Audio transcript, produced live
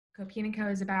Copina Co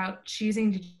is about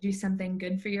choosing to do something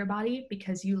good for your body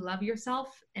because you love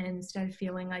yourself instead of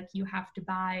feeling like you have to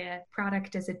buy a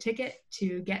product as a ticket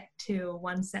to get to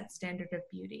one set standard of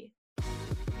beauty.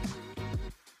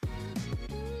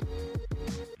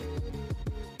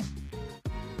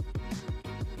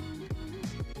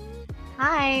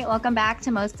 Hi, welcome back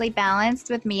to Mostly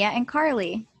Balanced with Mia and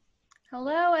Carly.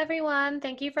 Hello, everyone.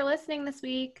 Thank you for listening this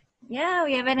week. Yeah,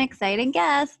 we have an exciting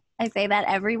guest. I say that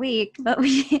every week, but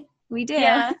we do.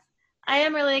 Yeah, I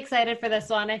am really excited for this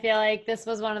one. I feel like this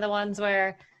was one of the ones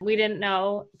where we didn't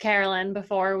know Carolyn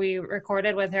before we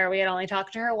recorded with her. We had only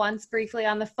talked to her once briefly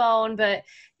on the phone, but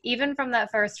even from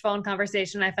that first phone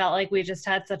conversation, I felt like we just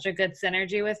had such a good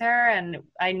synergy with her, and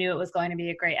I knew it was going to be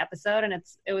a great episode. And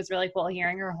it was really cool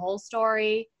hearing her whole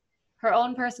story, her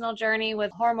own personal journey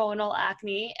with hormonal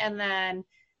acne, and then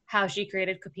how she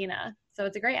created Copina. So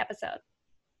it's a great episode.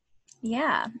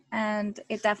 Yeah, and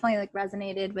it definitely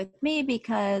resonated with me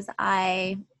because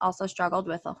I also struggled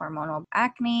with a hormonal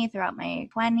acne throughout my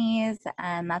 20s,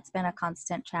 and that's been a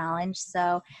constant challenge.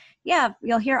 So yeah,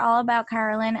 you'll hear all about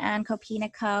Carolyn and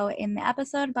Copina Co in the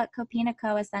episode, but Copina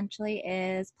Co essentially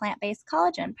is plant-based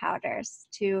collagen powders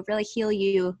to really heal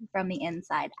you from the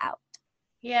inside out.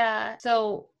 Yeah.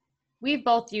 So we've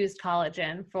both used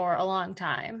collagen for a long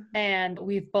time, and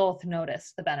we've both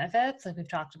noticed the benefits. We've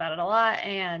talked about it a lot.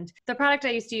 And the product I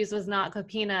used to use was not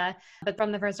Copina, but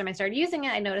from the first time I started using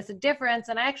it, I noticed a difference.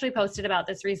 And I actually posted about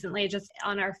this recently just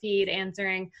on our feed,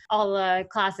 answering all the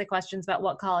classic questions about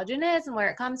what collagen is and where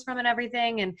it comes from and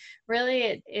everything. And really,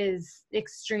 it is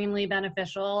extremely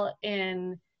beneficial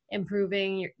in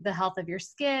improving the health of your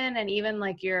skin and even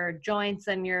your joints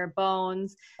and your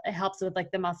bones. It helps with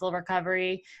the muscle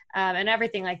recovery and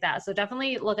everything like that. So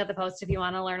definitely look at the post if you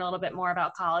want to learn a little bit more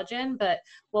about collagen. But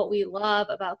what we love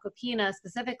about Copina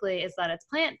specifically is that it's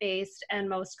plant-based and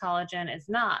most collagen is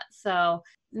not. So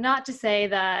not to say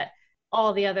that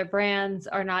all the other brands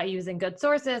are not using good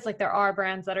sources. There are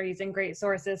brands that are using great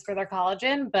sources for their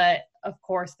collagen, but of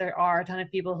course there are a ton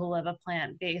of people who live a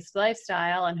plant-based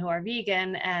lifestyle and who are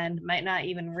vegan and might not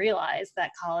even realize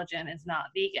that collagen is not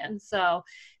vegan. So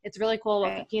it's really cool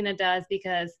what Copina does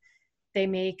because they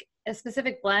make a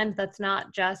specific blend that's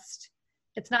not just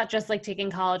taking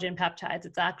collagen peptides.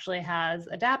 It actually has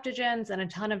adaptogens and a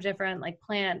ton of different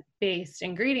plant-based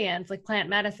ingredients, like plant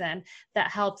medicine,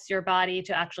 that helps your body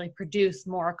to actually produce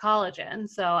more collagen.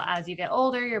 So as you get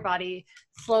older, your body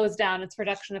slows down its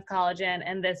production of collagen,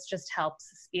 and this just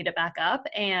helps speed it back up.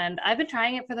 And I've been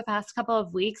trying it for the past couple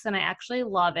of weeks, and I actually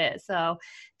love it. So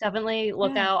definitely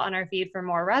look out on our feed for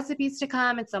more recipes to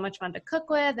come. It's so much fun to cook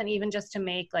with, and even just to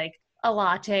make a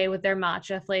latte with their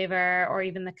matcha flavor or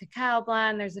even the cacao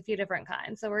blend. There's a few different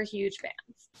kinds. So we're huge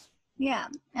fans. Yeah.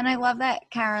 And I love that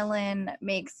Carolyn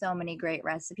makes so many great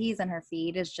recipes, and her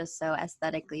feed is just so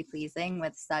aesthetically pleasing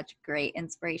with such great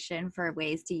inspiration for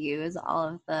ways to use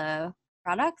all of the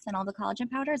products and all the collagen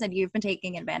powders. And you've been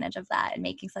taking advantage of that and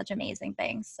making such amazing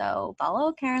things. So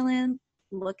follow Carolyn.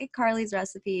 Look at Carly's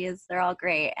recipes. They're all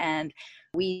great. And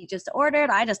I just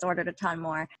ordered a ton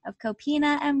more of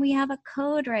Copina, and we have a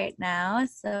code right now.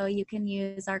 So you can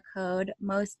use our code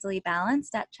Mostly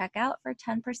Balanced at checkout for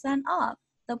 10% off.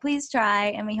 So please try,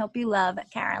 and we hope you love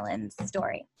Carolyn's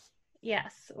story.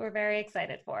 Yes, we're very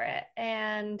excited for it.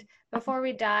 And before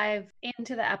we dive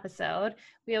into the episode,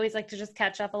 we always like to just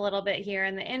catch up a little bit here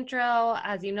in the intro.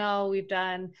 As you know, we've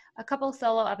done a couple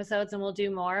solo episodes and we'll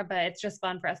do more, but it's just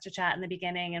fun for us to chat in the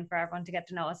beginning and for everyone to get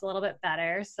to know us a little bit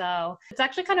better. So it's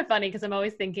actually kind of funny because I'm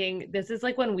always thinking this is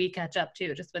when we catch up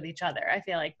too, just with each other. I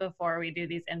feel like before we do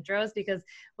these intros, because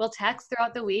we'll text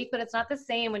throughout the week, but it's not the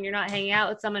same when you're not hanging out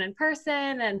with someone in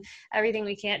person and everything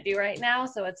we can't do right now.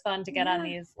 So it's fun to get on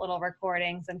these little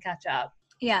recordings and catch up.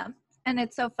 Yeah. And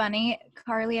it's so funny.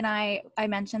 Carly and I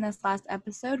mentioned this last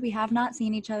episode, we have not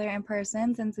seen each other in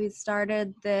person since we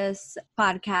started this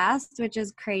podcast, which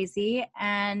is crazy.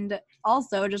 And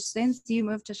also, just since you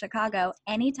moved to Chicago,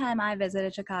 anytime I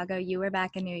visited Chicago, you were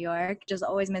back in New York, just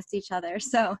always missed each other.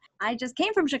 So I just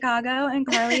came from Chicago, and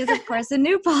Carly is, of course, in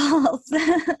New Paltz.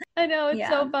 I know, it's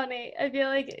so funny. I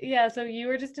feel so you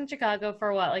were just in Chicago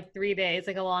for what, 3 days,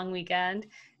 a long weekend.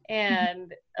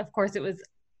 And of course, it was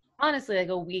honestly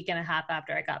a week and a half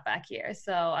after I got back here.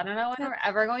 So I don't know when we're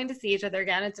ever going to see each other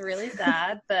again. It's really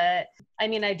sad, but I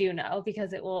mean, I do know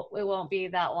because it won't be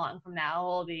that long from now.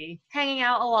 We'll be hanging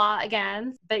out a lot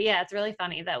again. But yeah, it's really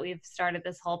funny that we've started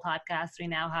this whole podcast.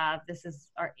 This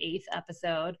is our 8th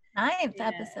episode. 9th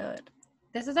episode.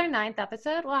 This is our 9th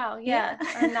episode? Wow. Yeah.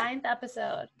 Our 9th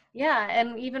episode. Yeah.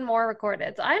 And even more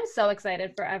recorded. So I'm so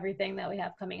excited for everything that we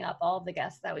have coming up, all of the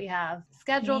guests that we have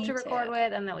scheduled to record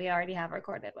with and that we already have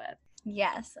recorded with.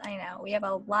 Yes, I know. We have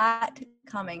a lot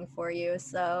coming for you,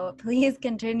 so please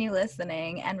continue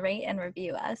listening and rate and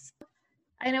review us.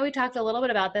 I know we talked a little bit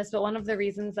about this, but one of the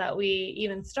reasons that we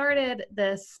even started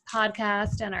this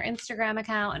podcast and our Instagram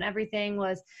account and everything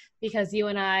was because you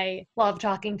and I love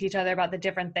talking to each other about the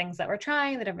different things that we're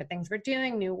trying, the different things we're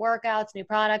doing, new workouts, new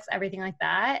products, everything like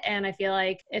that. And I feel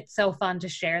like it's so fun to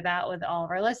share that with all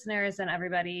of our listeners and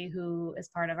everybody who is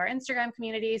part of our Instagram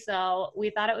community. So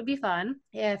we thought it would be fun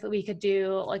if we could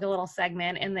do like a little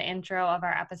segment in the intro of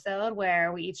our episode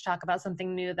where we each talk about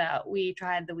something new that we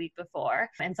tried the week before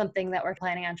and something that we're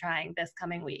planning on trying this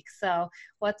coming week. So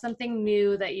what's something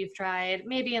new that you've tried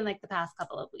maybe in like the past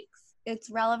couple of weeks?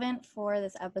 It's relevant for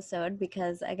this episode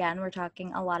because, again, we're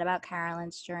talking a lot about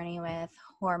Carolyn's journey with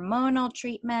hormonal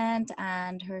treatment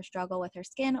and her struggle with her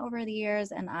skin over the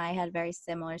years. And I had a very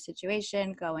similar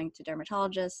situation going to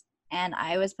dermatologists. And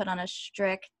I was put on a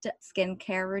strict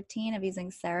skincare routine of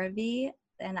using CeraVe.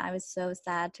 And I was so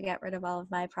sad to get rid of all of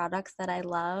my products that I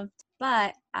loved.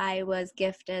 But I was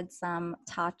gifted some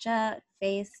Tatcha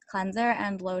face cleanser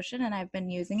and lotion, and I've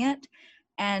been using it.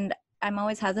 And I'm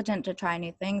always hesitant to try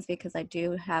new things because I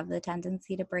do have the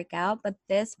tendency to break out, but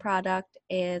this product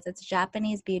it's a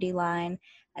Japanese beauty line.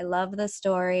 I love the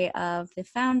story of the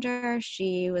founder.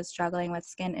 She was struggling with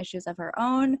skin issues of her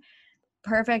own.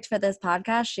 Perfect for this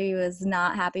podcast. She was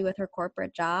not happy with her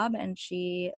corporate job and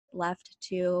she left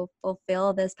to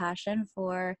fulfill this passion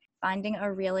for finding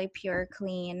a really pure,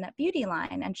 clean beauty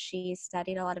line. And she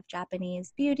studied a lot of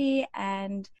Japanese beauty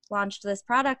and launched this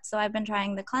product. So I've been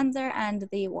trying the cleanser and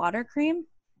the water cream.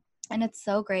 And it's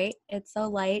so great. It's so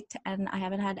light and I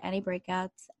haven't had any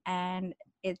breakouts. And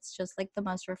it's just like the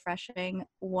most refreshing,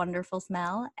 wonderful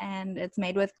smell. And it's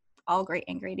made with all great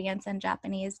ingredients and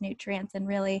Japanese nutrients. And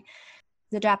really,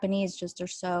 the Japanese just are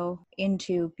so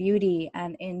into beauty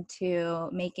and into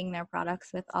making their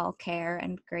products with all care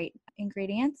and great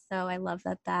ingredients. So I love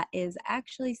that that is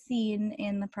actually seen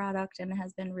in the product and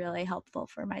has been really helpful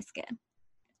for my skin.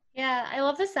 Yeah, I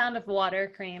love the sound of water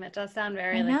cream. It does sound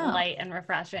very like light and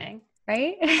refreshing.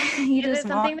 Right? You Is just it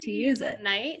want something to that you use at it.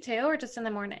 night too, or just in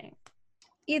the morning?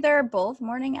 Either both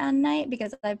morning and night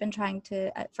because I've been trying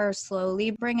to at first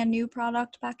slowly bring a new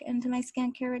product back into my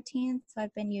skincare routine. So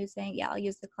I've been using, I'll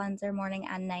use the cleanser morning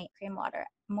and night, cream water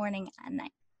morning and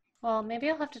night. Well, maybe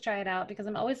I'll have to try it out because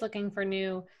I'm always looking for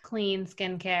new clean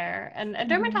skincare. And a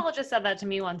dermatologist said that to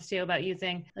me once too about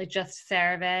using like just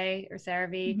CeraVe or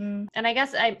CeraVe. Mm-hmm. And I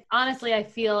guess I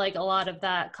feel like a lot of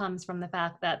that comes from the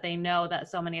fact that they know that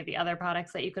so many of the other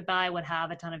products that you could buy would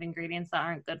have a ton of ingredients that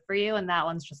aren't good for you. And that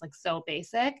one's just like so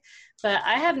basic. But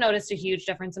I have noticed a huge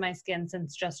difference in my skin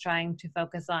since just trying to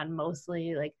focus on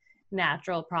mostly like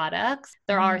natural products.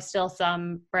 There are still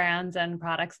some brands and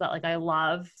products that like I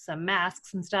love, some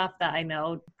masks and stuff that I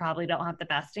know probably don't have the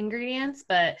best ingredients,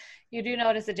 but you do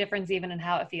notice a difference even in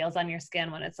how it feels on your skin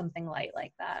when it's something light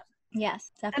like that.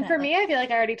 Yes, definitely. And for me, I feel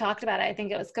like I already talked about it. I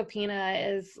think it was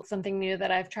Copina is something new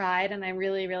that I've tried and I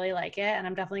really, really like it. And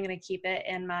I'm definitely going to keep it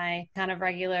in my kind of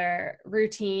regular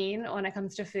routine when it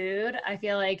comes to food. I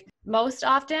feel like most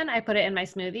often I put it in my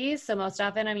smoothies. So most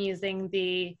often I'm using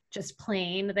the just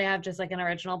plain. They have just like an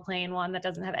original plain one that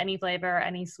doesn't have any flavor,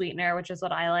 any sweetener, which is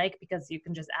what I like because you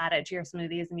can just add it to your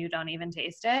smoothies and you don't even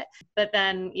taste it. But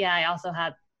then, yeah, I also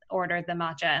had ordered the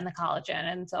matcha and the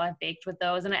collagen, and so I've baked with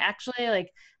those, and I actually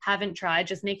like haven't tried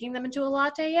just making them into a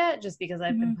latte yet just because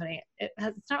I've been putting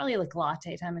it's not really like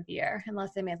latte time of year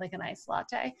unless they made like a nice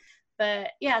latte. But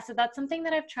yeah, so that's something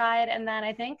that I've tried. And then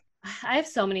I think I have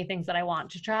so many things that I want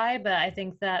to try, but I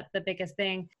think that the biggest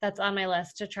thing that's on my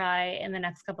list to try in the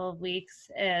next couple of weeks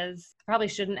is probably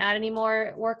shouldn't add any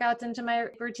more workouts into my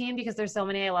routine because there's so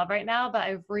many I love right now, but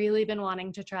I've really been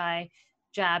wanting to try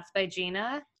Jabs by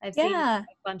Gina. I've seen a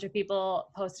bunch of people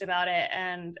post about it,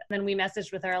 and then we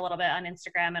messaged with her a little bit on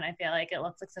Instagram, and I feel like it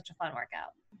looks like such a fun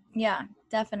workout. Yeah,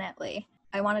 definitely.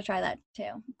 I want to try that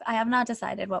too. I have not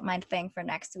decided what my thing for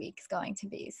next week is going to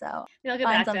be, so you'll get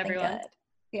back to everyone. Good.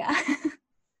 Yeah.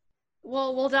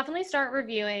 Well, we'll definitely start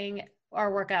reviewing our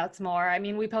workouts more. I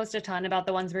mean, we post a ton about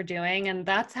the ones we're doing, and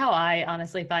that's how I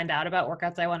honestly find out about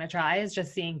workouts I want to try is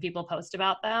just seeing people post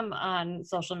about them on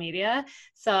social media.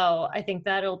 So I think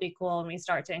that it'll be cool when we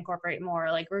start to incorporate more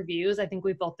like reviews. I think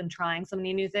we've both been trying so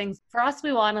many new things. For us,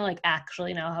 we want to like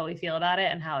actually know how we feel about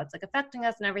it and how it's like affecting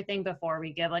us and everything before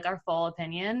we give like our full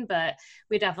opinion, but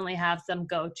we definitely have some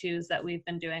go-tos that we've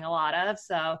been doing a lot of.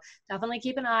 So definitely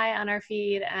keep an eye on our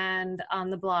feed and on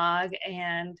the blog,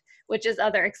 and which is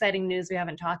other exciting news we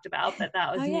haven't talked about, but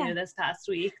that was new this past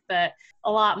week, but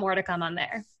a lot more to come on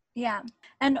there. Yeah.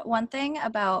 And one thing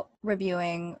about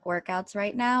reviewing workouts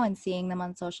right now and seeing them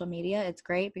on social media, it's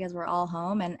great because we're all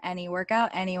home and any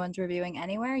workout anyone's reviewing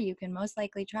anywhere, you can most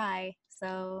likely try.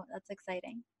 So that's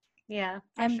exciting. Yeah,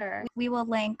 for And sure. we will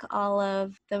link all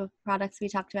of the products we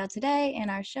talked about today in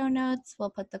our show notes. We'll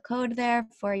put the code there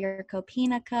for your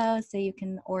Copina Co. so you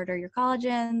can order your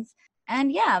collagens.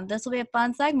 And yeah, this will be a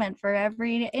fun segment for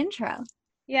every intro.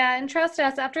 Yeah, and trust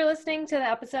us, after listening to the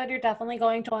episode, you're definitely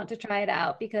going to want to try it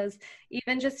out because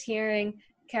even just hearing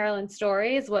Carolyn's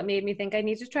story is what made me think I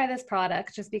need to try this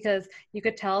product, just because you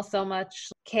could tell so much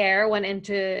care went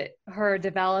into her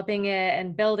developing it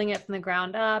and building it from the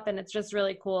ground up. And it's just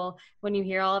really cool when you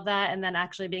hear all of that and then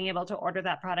actually being able to order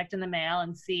that product in the mail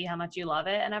and see how much you love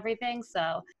it and everything.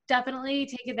 So definitely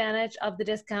take advantage of the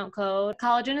discount code.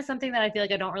 Collagen is something that I feel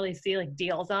like I don't really see like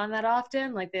deals on that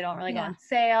often. Like they don't really go on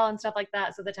sale and stuff like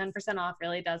that. So the 10% off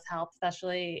really does help,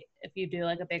 especially if you do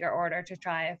like a bigger order to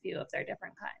try a few of their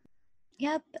different kinds.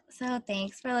 Yep. So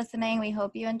thanks for listening. We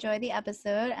hope you enjoy the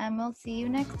episode and we'll see you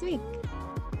next week.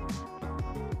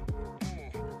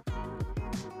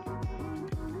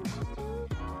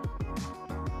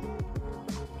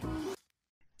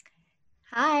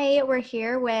 Hi, we're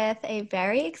here with a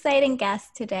very exciting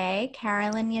guest today,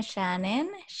 Carolyn Yashanin.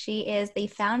 She is the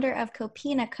founder of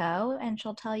Copina Co, and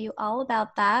she'll tell you all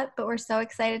about that, but we're so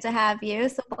excited to have you.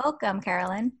 So welcome,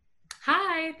 Carolyn.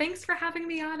 Hi, thanks for having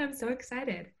me on. I'm so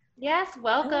excited. Yes,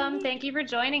 welcome. Thank you for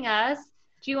joining us.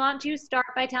 Do you want to start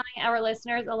by telling our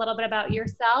listeners a little bit about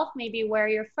yourself, maybe where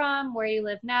you're from, where you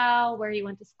live now, where you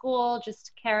went to school,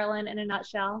 just Carolyn in a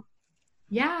nutshell?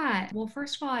 Yeah. Well,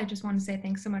 first of all, I just want to say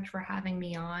thanks so much for having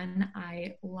me on.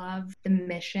 I love the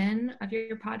mission of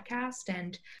your podcast,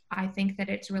 and I think that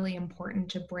it's really important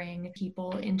to bring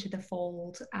people into the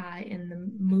fold in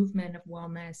the movement of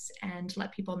wellness and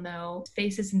let people know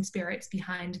faces and spirits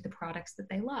behind the products that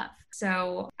they love.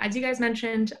 So, as you guys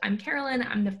mentioned, I'm Carolyn.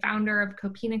 I'm the founder of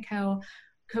Copina Co.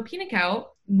 Copina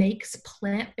Co makes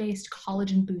plant-based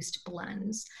collagen boost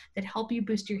blends that help you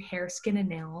boost your hair, skin, and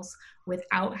nails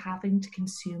without having to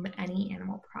consume any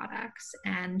animal products.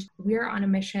 And we're on a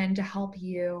mission to help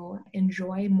you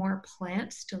enjoy more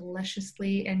plants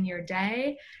deliciously in your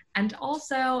day and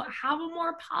also have a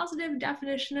more positive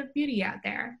definition of beauty out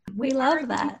there. We love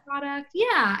that product,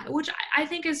 which I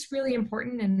think is really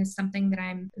important and is something that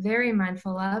I'm very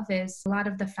mindful of. Is a lot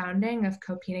of the founding of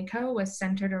Copina Co was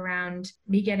centered around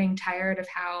me getting tired of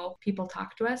how people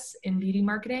talk to us in beauty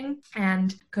marketing,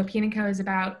 and Copina Co is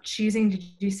about choosing to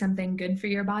do something good for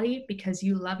your body because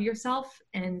you love yourself,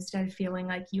 and instead of feeling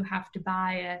like you have to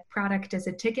buy a product as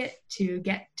a ticket to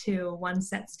get to one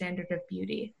set standard of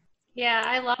beauty. Yeah,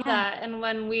 I love that. And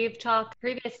when we've talked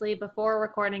previously before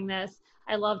recording this,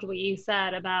 I loved what you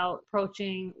said about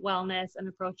approaching wellness and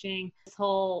approaching this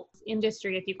whole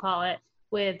industry, if you call it,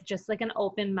 with just like an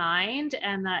open mind,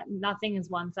 and that nothing is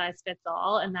one size fits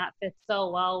all. And that fits so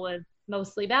well with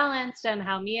Mostly Balanced and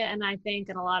how Mia and I think,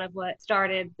 and a lot of what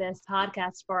started this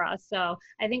podcast for us. So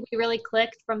I think we really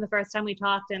clicked from the first time we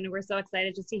talked, and we're so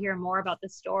excited just to hear more about the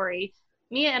story.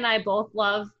 Mia and I both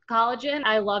love collagen.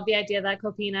 I love the idea that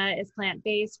Copina is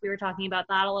plant-based. We were talking about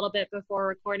that a little bit before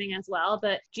recording as well.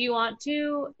 But do you want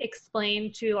to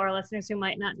explain to our listeners who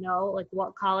might not know like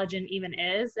what collagen even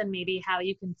is and maybe how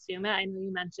you consume it? I know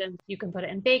you mentioned you can put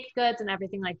it in baked goods and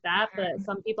everything like that, but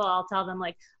some people, I'll tell them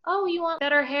like, oh, you want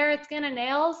better hair, skin, and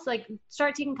nails? Like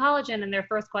start taking collagen. And their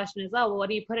first question is, oh, well, what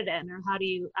do you put it in? Or how do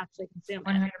you actually consume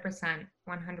it?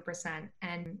 100%.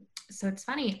 And so it's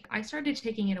funny, I started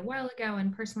taking it a while ago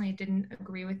and personally it didn't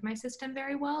agree with my system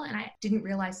very well. And I didn't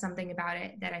realize something about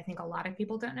it that I think a lot of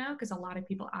people don't know, because a lot of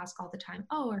people ask all the time,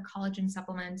 oh, are collagen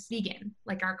supplements vegan?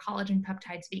 Like are collagen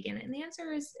peptides vegan? And the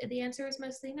answer is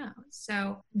mostly no.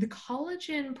 So the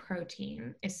collagen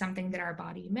protein is something that our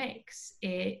body makes.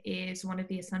 It is one of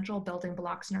the essential building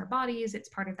blocks in our bodies. It's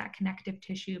part of that connective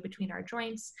tissue between our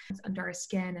joints. It's under our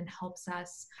skin and helps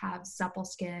us have supple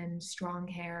skin, strong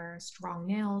hair, strong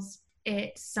nails.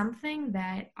 It's something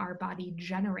that our body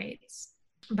generates,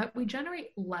 but we generate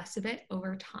less of it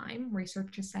over time.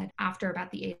 Research has said after about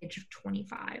the age of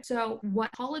 25. So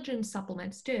what collagen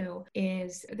supplements do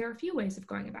is there are a few ways of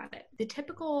going about it. The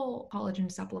typical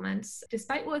collagen supplements,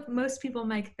 despite what most people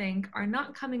might think, are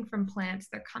not coming from plants.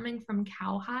 They're coming from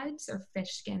cow hides or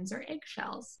fish skins or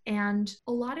eggshells. And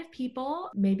a lot of people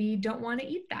maybe don't want to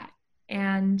eat that.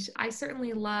 And I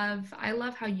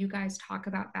love how you guys talk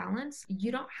about balance. You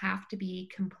don't have to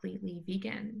be completely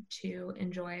vegan to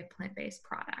enjoy a plant-based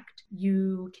product.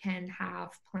 You can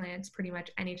have plants pretty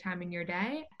much any time in your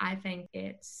day. I think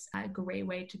it's a great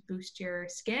way to boost your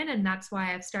skin, and that's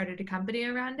why I've started a company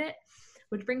around it.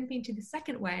 which brings me to the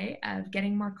second way of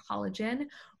getting more collagen,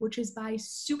 which is by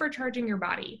supercharging your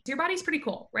body. Your body's pretty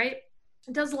cool, right?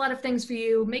 It does a lot of things for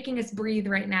you, making us breathe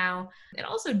right now. It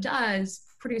also does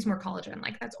produce more collagen.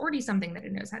 Like that's already something that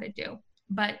it knows how to do.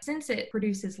 But since it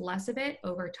produces less of it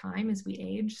over time as we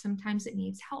age, sometimes it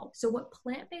needs help. So what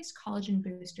plant-based collagen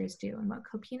boosters do and what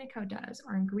Copina Co does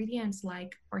are ingredients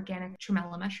like organic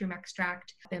tremella mushroom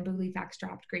extract, bamboo leaf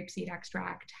extract, grapeseed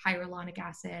extract, hyaluronic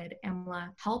acid,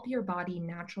 amla, help your body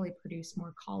naturally produce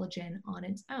more collagen on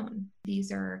its own.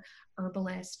 These are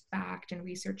herbalist-backed and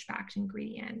research-backed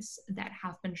ingredients that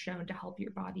have been shown to help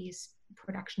your body's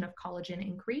production of collagen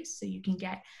increase so you can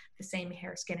get the same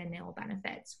hair, skin, and nail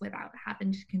benefits without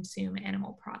having to consume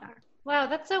animal products. Wow,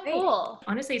 that's so cool.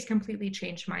 Honestly, it's completely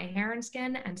changed my hair and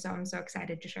skin, and so I'm so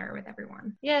excited to share it with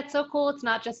everyone. Yeah, it's so cool. It's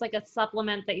not just like a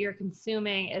supplement that you're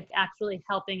consuming. It's actually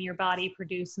helping your body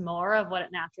produce more of what it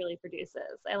naturally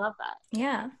produces. I love that.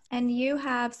 Yeah. And you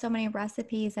have so many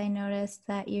recipes. I noticed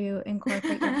that you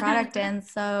incorporate your product in.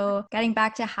 So getting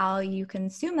back to how you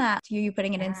consume that, are you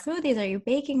putting it in smoothies? Are you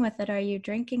baking with it? Are you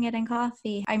drinking it in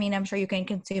coffee? I mean, I'm sure you can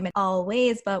consume it all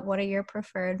ways, but what are your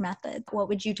preferred methods? What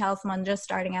would you tell someone just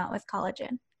starting out with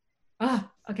collagen? Oh,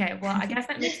 okay. Well, I guess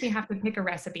that makes me have to pick a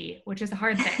recipe, which is a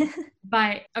hard thing.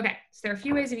 But okay, so there are a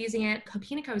few ways of using it.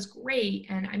 Copina Co is great,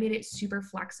 and I made it super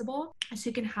flexible, so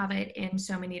you can have it in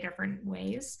so many different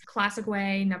ways. Classic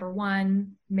way, number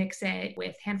one, mix it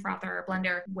with hand frother or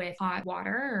blender with hot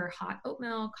water or hot oat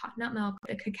milk, hot nut milk.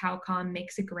 The Cacao Calm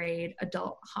makes a grade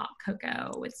adult hot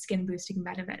cocoa with skin boosting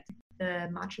benefits. The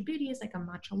Matcha Beauty is like a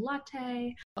matcha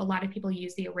latte. A lot of people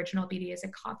use the Original Beauty as a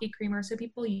coffee creamer. So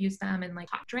people use them in like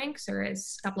hot drinks or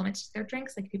as supplements to their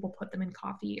drinks. Like people put them in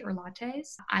coffee or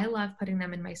lattes. I love putting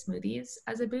them in my smoothies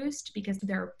as a boost because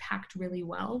they're packed really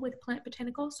well with plant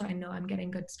botanicals. So I know I'm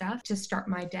getting good stuff to start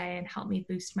my day and help me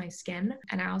boost my skin.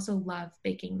 And I also love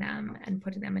baking them and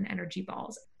putting them in energy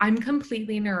balls. I'm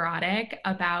completely neurotic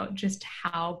about just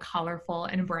how colorful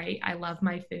and bright I love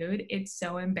my food. It's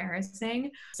so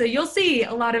embarrassing. So you'll see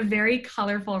a lot of very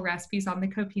colorful recipes on the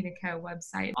Copina Co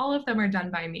website. All of them are done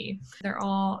by me. They're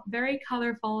all very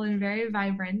colorful and very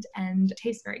vibrant and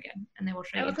taste very good. And they will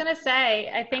show you. I was going to say,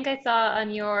 I think I saw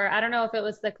on your, I don't know if it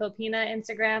was the Copina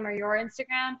Instagram or your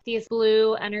Instagram, these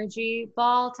blue energy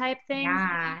ball type things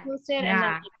Yeah. you posted, and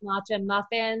then like matcha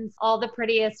muffins, all the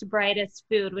prettiest, brightest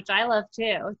food, which I love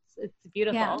too. It's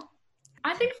beautiful. Yeah.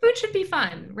 I think food should be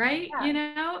fun, right? Yeah, you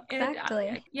know?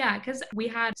 Exactly. Yeah, because we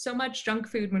had so much junk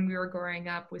food when we were growing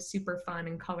up was super fun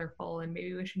and colorful, and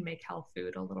maybe we should make health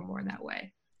food a little more that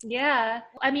way. Yeah.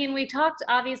 I mean, we talked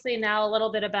obviously now a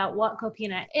little bit about what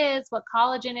Copina is, what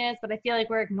collagen is, but I feel like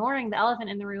we're ignoring the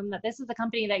elephant in the room that this is a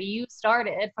company that you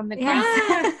started from the ground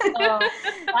up. So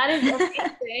that is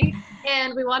amazing.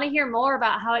 And we want to hear more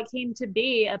about how it came to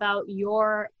be, about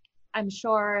your, I'm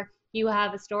sure you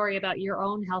have a story about your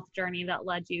own health journey that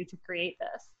led you to create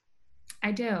this.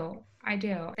 I do.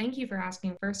 Thank you for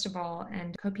asking, first of all.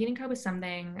 And Copina Co was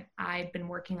something I'd been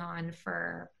working on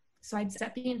so I'd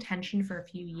set the intention for a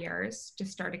few years to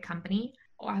start a company.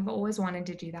 I've always wanted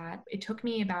to do that. It took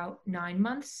me about 9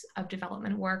 months of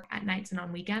development work at nights and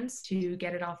on weekends to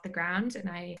get it off the ground, and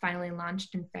I finally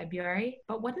launched in February.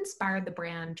 But what inspired the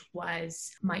brand was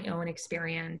my own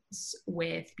experience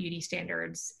with beauty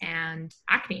standards and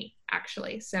acne,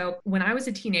 actually. So when I was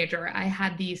a teenager, I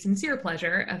had the sincere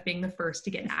pleasure of being the first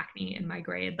to get acne in my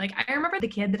grade. Like, I remember the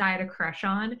kid that I had a crush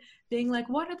on being like,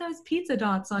 "What are those pizza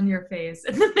dots on your face?"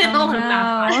 in the middle of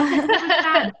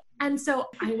that. And so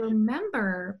I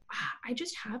remember, I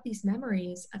just have these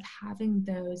memories of having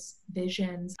those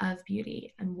visions of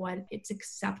beauty and what it's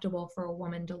acceptable for a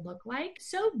woman to look like,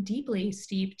 so deeply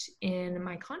steeped in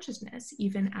my consciousness,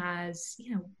 even as,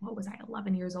 what was I,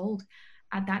 11 years old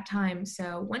at that time.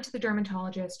 So went to the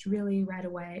dermatologist really right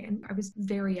away, and I was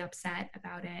very upset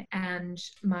about it. And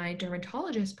my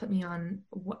dermatologist put me on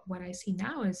what I see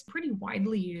now is pretty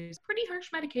widely used, pretty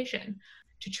harsh medication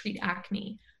to treat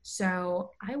acne.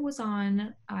 So I was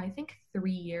on, I think,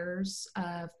 3 years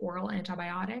of oral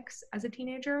antibiotics as a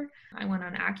teenager. I went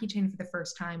on Accutane for the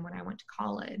first time when I went to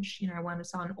college. I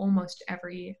was on almost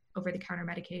every over-the-counter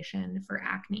medication for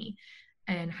acne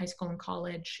in high school and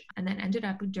college, and then ended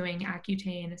up doing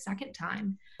Accutane a second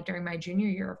time during my junior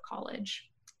year of college.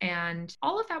 And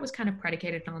all of that was kind of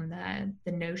predicated on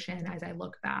the notion, as I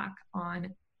look back,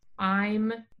 on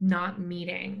I'm not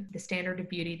meeting the standard of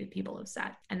beauty that people have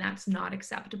set, and that's not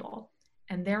acceptable.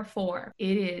 And therefore,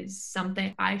 it is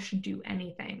something I should do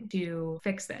anything to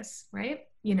fix this, right?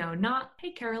 Not,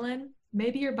 "Hey, Carolyn,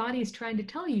 maybe your body's trying to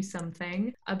tell you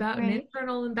something about an Right.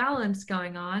 internal imbalance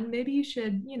going on. Maybe you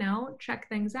should, check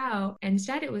things out.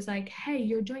 Instead, it was like, hey,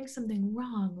 you're doing something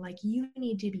wrong. Like, you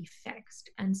need to be fixed.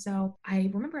 And so I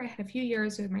remember I had a few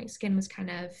years where my skin was kind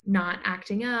of not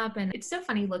acting up. And it's so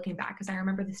funny looking back because I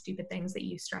remember the stupid things that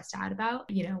you stressed out about,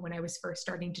 when I was first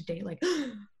starting to date, like,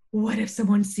 what if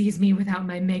someone sees me without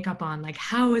my makeup on? Like,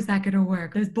 how is that going to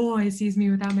work? This boy sees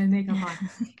me without my makeup on.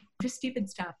 Just stupid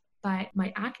stuff. But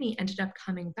my acne ended up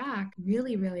coming back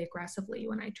really, really aggressively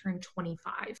when I turned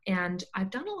 25. And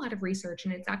I've done a lot of research,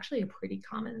 and it's actually a pretty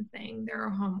common thing. There are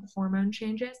hormone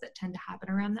changes that tend to happen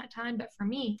around that time. But for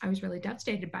me, I was really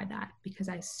devastated by that because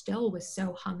I still was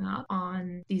so hung up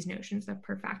on these notions of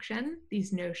perfection,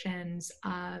 these notions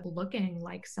of looking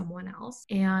like someone else.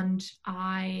 And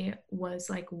I was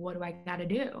like, what do I got to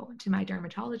do? To my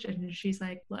dermatologist. And she's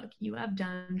like, look, you have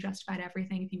done just about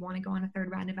everything. If you want to go on a third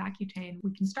round of Accutane,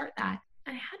 we can start that.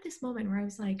 I had this moment where I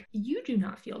was like, you do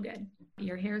not feel good.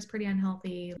 Your hair is pretty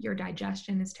unhealthy. Your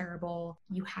digestion is terrible.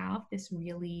 You have this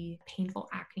really painful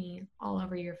acne all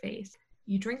over your face.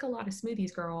 You drink a lot of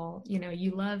smoothies, girl.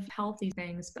 You love healthy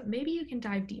things, but maybe you can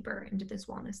dive deeper into this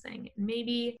wellness thing.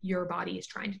 Maybe your body is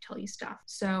trying to tell you stuff.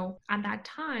 So at that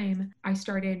time, I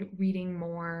started reading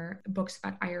more books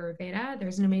about Ayurveda.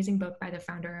 There's an amazing book by the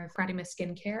founder of Pratima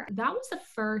Skincare. That was the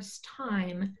first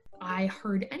time I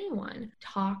heard anyone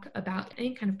talk about,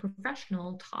 any kind of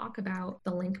professional talk about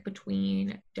the link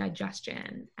between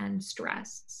digestion and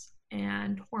stress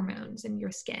and hormones in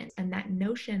your skin, and that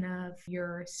notion of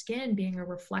your skin being a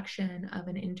reflection of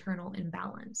an internal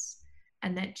imbalance,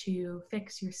 and that to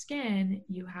fix your skin,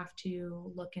 you have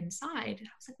to look inside. And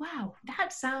I was like, wow,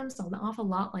 that sounds an awful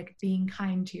lot like being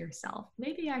kind to yourself.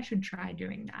 Maybe I should try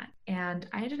doing that. And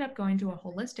I ended up going to a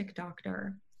holistic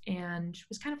doctor and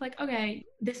was kind of like, okay,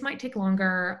 this might take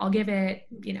longer. I'll give it,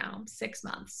 6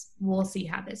 months. We'll see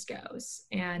how this goes.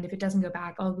 And if it doesn't go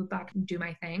back, I'll go back and do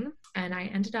my thing. And I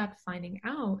ended up finding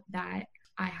out that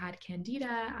I had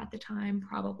candida at the time,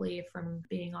 probably from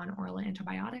being on oral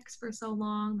antibiotics for so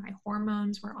long. My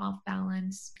hormones were off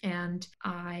balance, and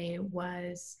I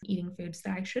was eating foods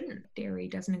that I shouldn't. Dairy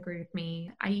doesn't agree with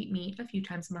me. I eat meat a few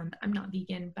times a month. I'm not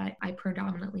vegan, but I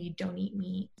predominantly don't eat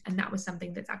meat. And that was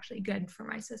something that's actually good for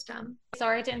my system.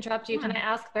 Sorry to interrupt you. Can I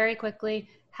ask very quickly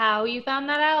how you found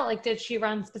that out? Like, did she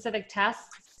run specific tests?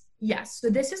 Yes. So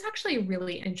this is actually a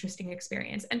really interesting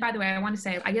experience. And by the way, I want to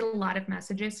say I get a lot of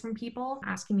messages from people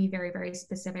asking me very, very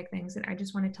specific things. And I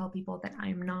just want to tell people that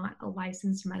I'm not a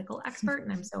licensed medical expert,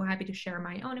 and I'm so happy to share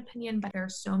my own opinion. But there are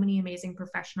so many amazing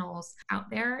professionals out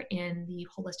there in the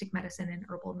holistic medicine and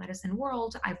herbal medicine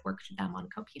world. I've worked with them on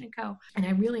Copina-Co, and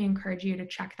I really encourage you to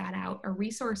check that out. A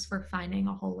resource for finding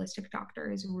a holistic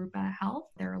doctor is Rupa Health.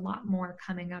 There are a lot more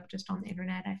coming up just on the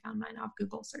internet. I found mine off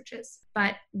Google searches.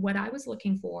 But what I was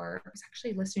looking for, I was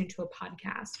actually listening to a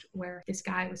podcast where this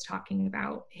guy was talking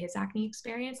about his acne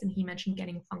experience, and he mentioned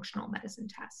getting functional medicine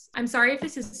tests. I'm sorry if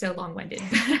this is so long-winded,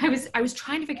 but I was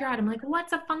trying to figure out, I'm like,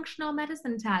 what's a functional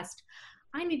medicine test?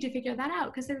 I need to figure that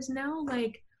out because there's no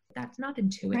that's not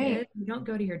intuitive. Right. You don't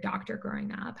go to your doctor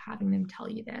growing up having them tell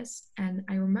you this. And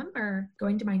I remember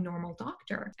going to my normal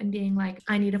doctor and being like,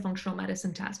 I need a functional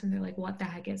medicine test. And they're like, what the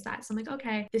heck is that? So I'm like,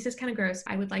 okay, this is kind of gross.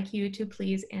 I would like you to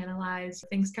please analyze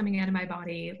things coming out of my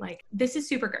body. Like, this is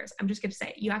super gross. I'm just going to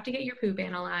say, you have to get your poop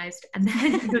analyzed, and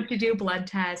then you have to do blood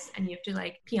tests, and you have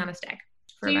to pee on a stick.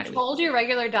 So you told your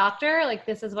regular doctor, like,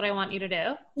 this is what I want you to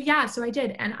do? Yeah, so I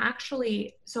did. And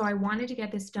actually, so I wanted to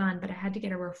get this done, but I had to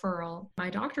get a referral.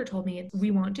 My doctor told me we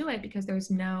won't do it because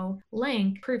there's no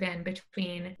link proven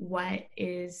between what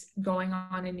is going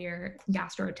on in your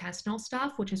gastrointestinal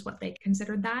stuff, which is what they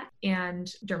considered that,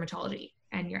 and dermatology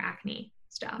and your acne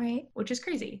stuff, Right. which is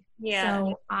crazy. Yeah.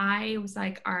 So I was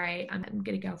like, all right, I'm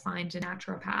going to go find a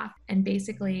naturopath, and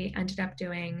basically ended up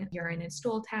doing urine and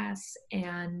stool tests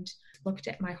and looked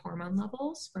at my hormone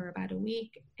levels for about a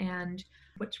week. And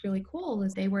what's really cool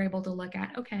is they were able to look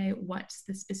at, okay, what's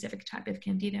the specific type of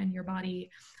candida in your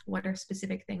body? What are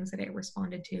specific things that it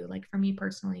responded to? Like for me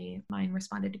personally, mine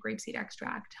responded to grapeseed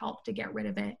extract, helped to get rid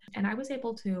of it. And I was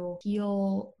able to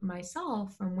heal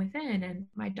myself from within. And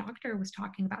my doctor was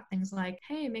talking about things like,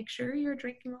 hey, make sure you're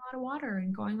drinking a lot of water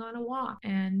and going on a walk.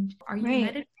 And are you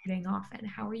meditating often?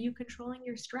 How are you controlling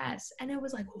your stress? And it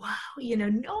was like, wow,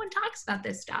 no one talks about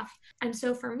this stuff. And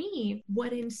so for me,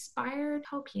 what inspired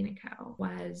Copina-Co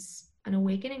was an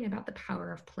awakening about the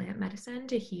power of plant medicine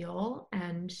to heal.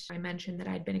 And I mentioned that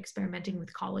I'd been experimenting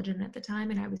with collagen at the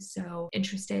time, and I was so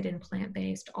interested in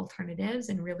plant-based alternatives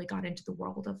and really got into the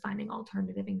world of finding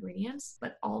alternative ingredients,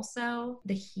 but also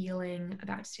the healing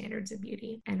about standards of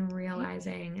beauty and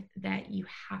realizing that you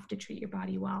have to treat your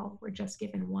body well. We're just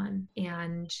given one,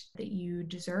 and that you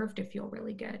deserve to feel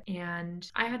really good. And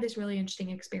I had this really interesting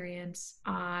experience.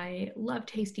 I love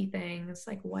tasty things.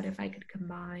 Like, what if I could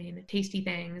combine tasty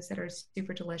things that are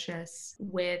super delicious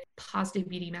with positive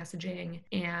beauty messaging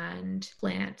and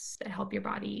plants that help your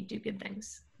body do good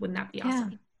things? Wouldn't that be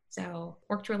awesome? So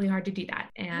worked really hard to do that.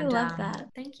 And I love that.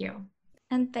 Thank you.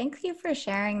 And thank you for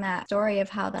sharing that story of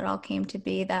how that all came to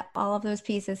be, that all of those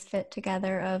pieces fit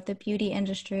together of the beauty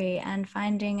industry and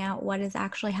finding out what is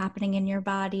actually happening in your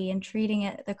body and treating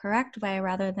it the correct way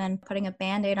rather than putting a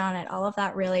Band-Aid on it. All of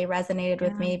that really resonated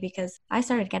with me because I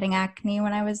started getting acne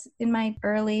when I was in my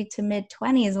early to mid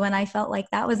 20s, when I felt like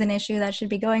that was an issue that should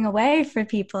be going away for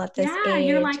people at this age.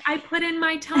 You're like, I put in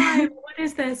my time. What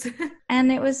is this? And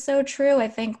it was so true. I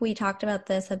think we talked about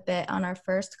this a bit on our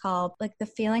first call, like the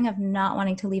feeling of not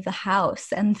wanting to leave the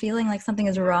house and feeling like something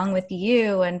is wrong with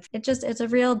you. And it's a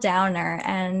real downer.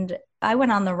 And I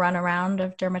went on the runaround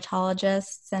of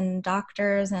dermatologists and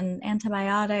doctors and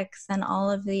antibiotics and all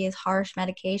of these harsh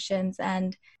medications.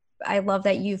 And I love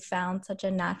that you found such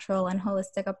a natural and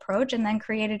holistic approach and then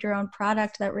created your own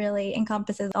product that really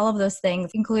encompasses all of those things,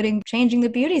 including changing the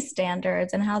beauty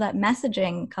standards and how that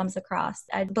messaging comes across.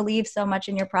 I believe so much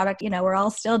in your product. You know, we're all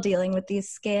still dealing with these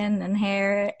skin and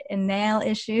hair and nail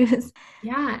issues.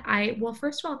 Well,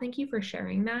 first of all, thank you for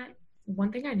sharing that.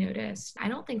 One thing I noticed, I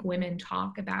don't think women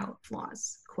talk about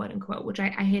flaws, quote unquote, which I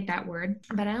hate that word,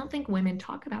 but I don't think women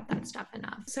talk about that stuff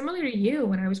enough. Similar to you,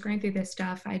 when I was going through this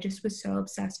stuff, I just was so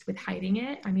obsessed with hiding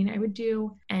it. I mean, I would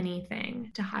do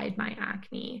anything to hide my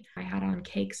acne. I had on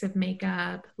cakes of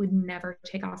makeup, would never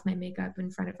take off my makeup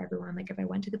in front of everyone. Like if I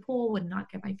went to the pool, would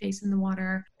not get my face in the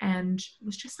water, and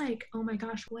was just like, oh my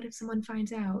gosh, what if someone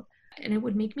finds out? And it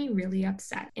would make me really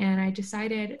upset. And I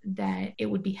decided that it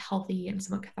would be healthy and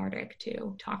somewhat cathartic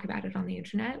to talk about it on the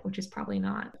internet, which is probably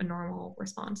not a normal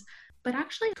response. But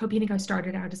actually, Copinico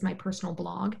started out as my personal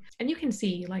blog. And you can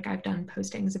see, like, I've done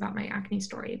postings about my acne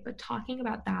story, but talking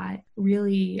about that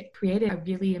really created a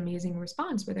really amazing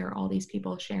response where there are all these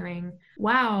people sharing,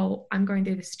 wow, I'm going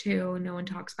through this too. No one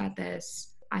talks about this.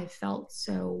 I felt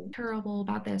so terrible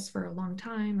about this for a long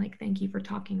time. Like, thank you for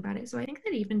talking about it. So I think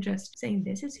that even just saying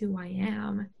this is who I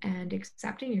am and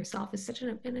accepting yourself is such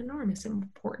an enormous,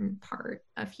 important part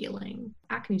of healing.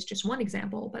 Acne is just one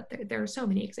example, but there are so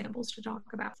many examples to talk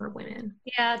about for women.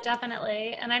 Yeah,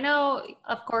 definitely. And I know,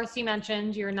 of course, you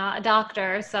mentioned you're not a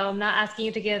doctor, so I'm not asking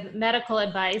you to give medical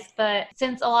advice, but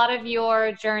since a lot of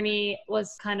your journey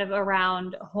was kind of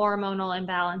around hormonal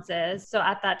imbalances, so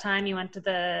at that time you went to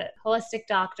the holistic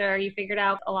doctor, you figured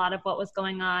out a lot of what was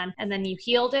going on, and then you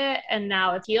healed it, and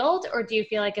now it's healed? Or do you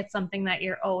feel like it's something that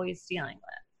you're always dealing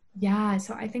with? Yeah,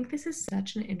 so I think this is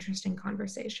such an interesting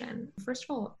conversation. First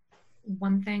of all,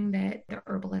 one thing that the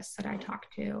herbalists that I talk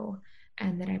to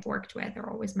and that I've worked with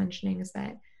are always mentioning is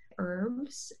that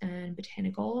herbs and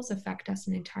botanicals affect us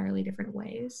in entirely different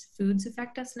ways. Foods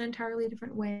affect us in entirely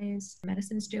different ways.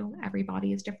 Medicines do. Every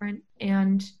body is different.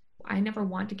 And I never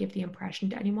want to give the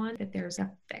impression to anyone that there's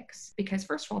a fix, because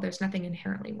first of all, there's nothing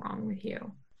inherently wrong with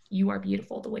you. You are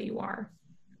beautiful the way you are.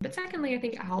 But secondly, I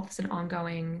think health is an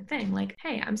ongoing thing. Like,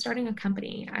 hey, I'm starting a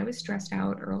company. I was stressed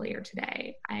out earlier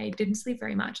today. I didn't sleep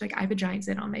very much. Like, I have a giant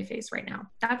zit on my face right now.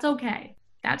 That's okay.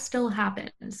 That still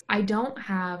happens. I don't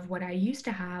have what I used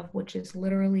to have, which is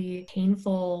literally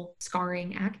painful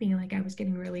scarring acne. Like, I was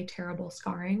getting really terrible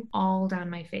scarring all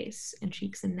down my face and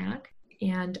cheeks and neck.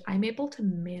 And I'm able to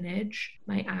manage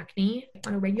my acne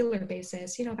on a regular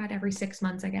basis. You know, about every 6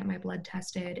 months, I get my blood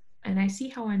tested and I see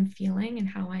how I'm feeling and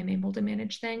how I'm able to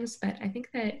manage things. But I think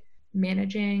that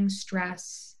managing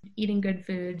stress, eating good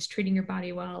foods, treating your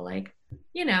body well, like,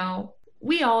 you know,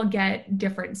 we all get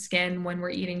different skin when we're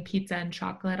eating pizza and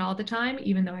chocolate all the time,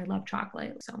 even though I love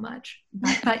chocolate so much.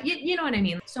 But you know what I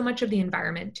mean? So much of the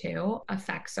environment too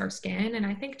affects our skin. And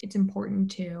I think it's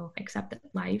important to accept that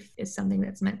life is something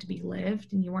that's meant to be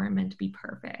lived, and you aren't meant to be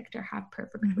perfect or have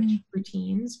perfect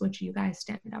routines, which you guys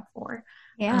stand up for.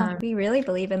 Yeah, we really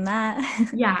believe in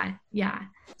that. Yeah.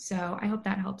 So I hope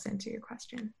that helps answer your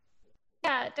question.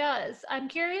 Yeah, it does. I'm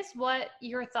curious what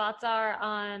your thoughts are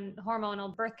on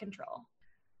hormonal birth control.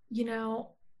 You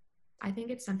know, I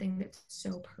think it's something that's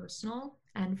so personal.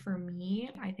 And for me,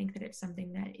 I think that it's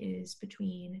something that is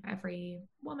between every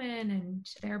woman and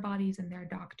their bodies and their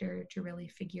doctor to really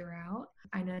figure out.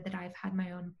 I know that I've had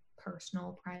my own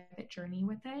personal private journey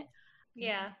with it.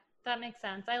 Yeah. That makes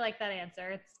sense. I like that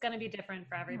answer. It's going to be different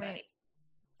for everybody. Right.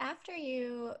 After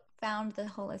you found the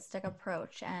holistic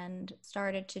approach and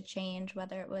started to change,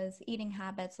 whether it was eating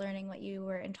habits, learning what you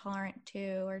were intolerant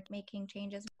to, or making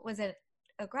changes, was it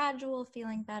a gradual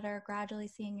feeling better, gradually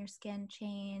seeing your skin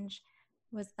change?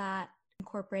 Was that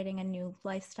incorporating a new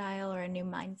lifestyle or a new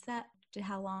mindset?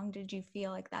 How long did you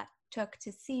feel like that took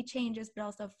to see changes, but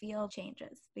also feel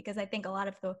changes? Because I think a lot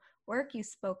of the work you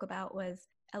spoke about was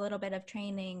a little bit of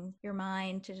training your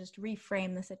mind to just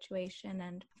reframe the situation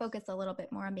and focus a little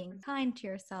bit more on being kind to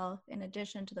yourself in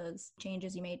addition to those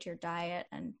changes you made to your diet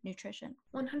and nutrition.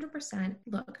 100%.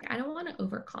 Look, I don't want to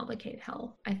overcomplicate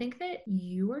health. I think that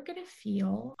you are going to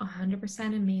feel 100%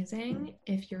 amazing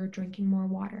if you're drinking more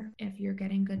water, if you're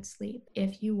getting good sleep,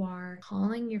 if you are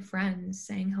calling your friends,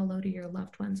 saying hello to your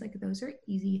loved ones. Like, those are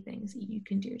easy things that you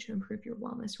can do to improve your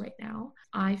wellness right now.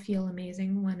 I feel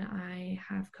amazing when I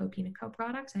have Copina Co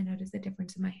products. I notice the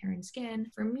difference in my hair and skin.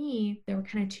 For me, there were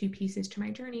kind of two pieces to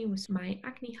my journey, was my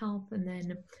acne health and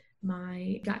then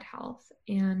my gut health.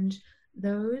 And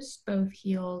those both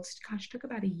healed, took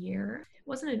about a year. It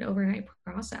wasn't an overnight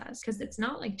process because it's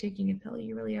not like taking a pill.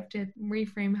 You really have to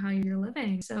reframe how you're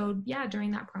living. So yeah,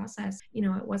 during that process,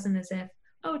 it wasn't as if,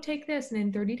 oh, take this and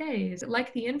in 30 days,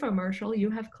 like the infomercial, you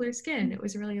have clear skin. It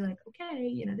was really like,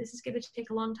 okay, this is going to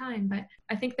take a long time. But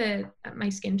I think that my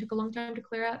skin took a long time to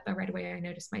clear up, but right away I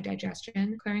noticed my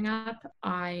digestion clearing up.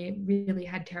 I really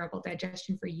had terrible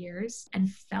digestion for years and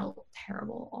felt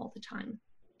terrible all the time.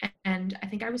 And I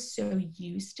think I was so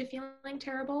used to feeling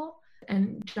terrible.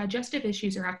 And digestive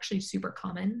issues are actually super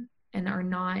common and are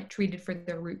not treated for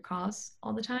their root cause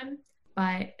all the time.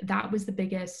 But that was the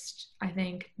biggest, I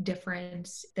think,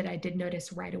 difference that I did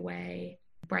notice right away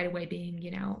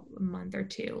being, a month or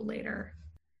two later.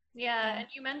 Yeah. And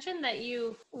you mentioned that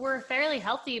you were fairly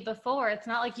healthy before. It's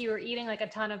not like you were eating like a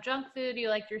ton of junk food. You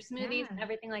liked your smoothies and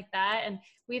everything like that. And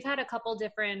we've had a couple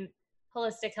different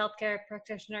holistic healthcare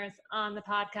practitioners on the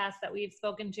podcast that we've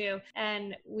spoken to.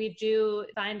 And we do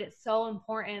find it so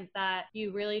important that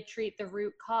you really treat the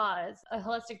root cause. A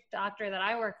holistic doctor that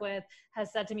I work with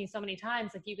has said to me so many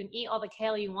times, like, you can eat all the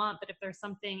kale you want, but if there's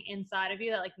something inside of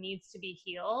you that like needs to be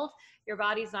healed, your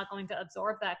body's not going to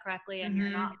absorb that correctly and you're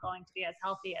not going to be as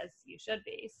healthy as you should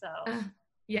be. So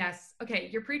yes. Okay.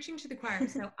 You're preaching to the choir.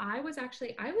 So I was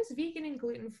vegan and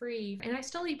gluten-free, and I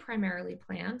still eat primarily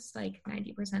plants, like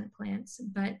 90% plants,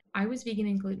 but I was vegan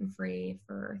and gluten-free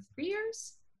for 3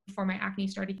 years before my acne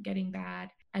started getting bad.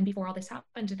 And before all this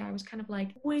happened, and I was kind of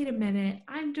like, wait a minute,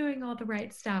 I'm doing all the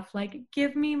right stuff. Like,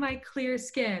 give me my clear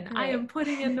skin. Right. I am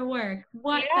putting in the work.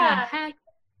 What the heck?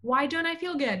 Why don't I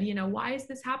feel good? Why is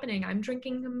this happening? I'm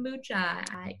drinking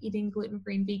kombucha, eating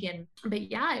gluten-free and vegan.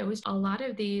 But yeah, it was a lot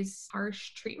of these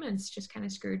harsh treatments just kind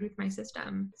of screwed with my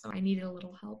system. So I needed a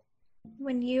little help.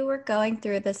 When you were going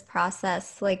through this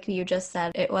process, like you just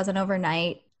said, it wasn't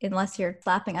overnight. Unless you're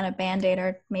slapping on a Band-Aid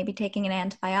or maybe taking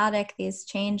an antibiotic, these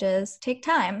changes take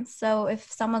time. So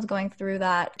if someone's going through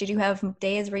that, did you have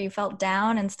days where you felt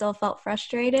down and still felt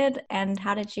frustrated? And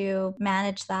how did you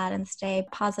manage that and stay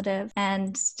positive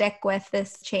and stick with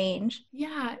this change?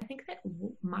 Yeah, I think that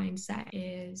mindset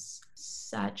is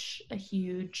such a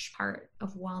huge part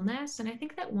of wellness. And I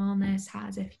think that wellness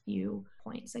has a few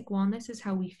points. Like, wellness is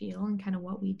how we feel and kind of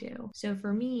what we do. So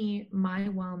for me, my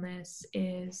wellness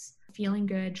is feeling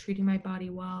good, treating my body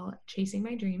well, chasing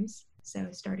my dreams. So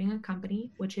starting a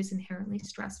company, which is inherently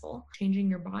stressful, changing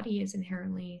your body is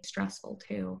inherently stressful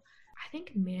too. I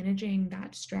think managing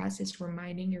that stress is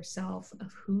reminding yourself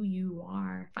of who you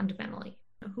are fundamentally.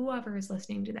 Whoever is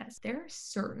listening to this, there are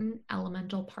certain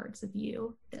elemental parts of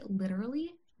you that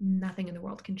literally nothing in the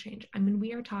world can change. I mean,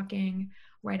 we are talking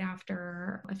right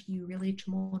after a few really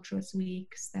tumultuous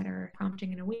weeks that are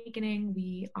prompting an awakening.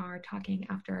 We are talking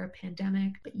after a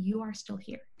pandemic, but you are still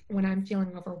here. When I'm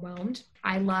feeling overwhelmed,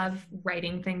 I love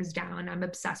writing things down. I'm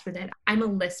obsessed with it. I'm a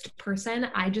list person.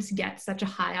 I just get such a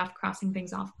high off crossing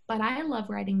things off. But I love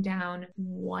writing down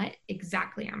what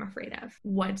exactly I'm afraid of.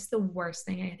 What's the worst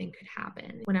thing I think could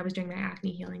happen? When I was doing my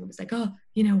acne healing, it was like,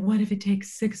 what if it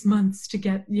takes 6 months to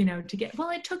get, well,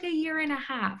 it took 1.5 years.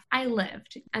 I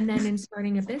lived. And then in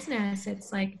starting a business,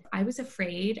 it's like, I was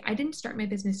afraid. I didn't start my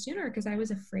business sooner because I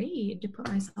was afraid to put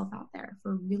myself out there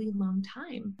for a really long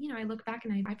time. I look back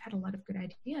and I've had a lot of good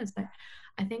ideas, but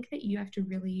I think that you have to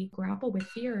really grapple with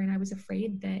fear. And I was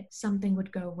afraid that something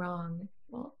would go wrong.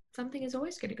 Well, something is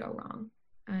always going to go wrong.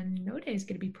 And no day is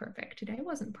going to be perfect. Today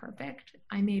wasn't perfect.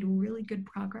 I made really good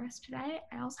progress today.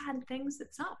 I also had things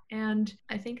that sucked. And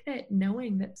I think that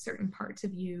knowing that certain parts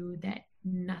of you that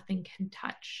nothing can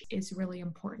touch is really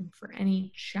important for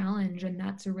any challenge. And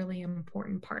that's a really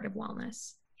important part of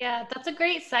wellness. Yeah, that's a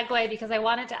great segue because I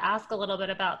wanted to ask a little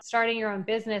bit about starting your own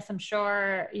business. I'm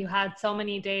sure you had so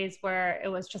many days where it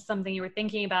was just something you were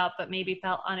thinking about, but maybe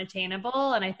felt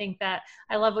unattainable. And I think that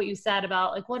I love what you said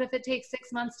about like, what if it takes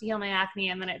 6 months to heal my acne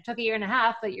and then it took a year and a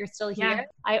half, but you're still here? Yeah.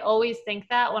 I always think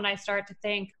that when I start to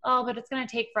think, oh, but it's going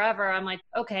to take forever. I'm like,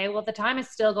 okay, well, the time is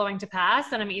still going to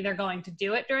pass and I'm either going to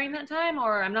do it during that time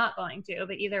or I'm not going to.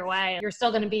 But either way, you're still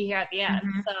going to be here at the end.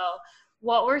 So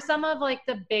what were some of like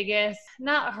the biggest,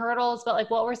 not hurdles, but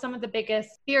like what were some of the biggest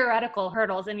theoretical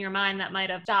hurdles in your mind that might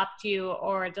have stopped you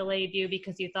or delayed you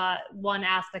because you thought one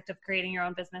aspect of creating your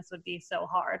own business would be so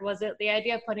hard? Was it the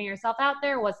idea of putting yourself out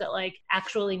there? Was it like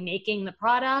actually making the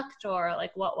product, or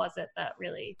like what was it that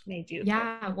really made you?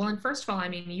 Yeah, well, and first of all, I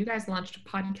mean, you guys launched a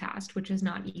podcast, which is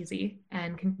not easy,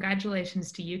 and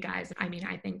congratulations to you guys. I mean,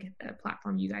 I think the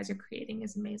platform you guys are creating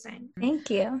is amazing.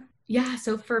 Thank you. Yeah,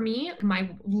 so for me,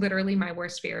 literally my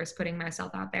worst fear is putting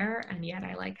myself out there, and yet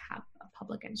I like have a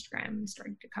public Instagram,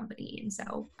 starting a company. And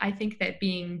so I think that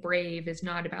being brave is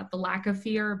not about the lack of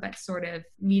fear, but sort of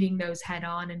meeting those head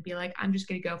on and be like, I'm just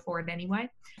going to go for it anyway.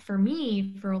 For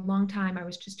me, for a long time, I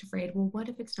was just afraid, well, what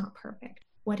if it's not perfect?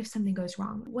 What if something goes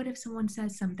wrong? What if someone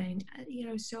says something?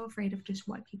 So afraid of just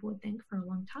what people would think for a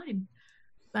long time.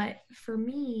 But for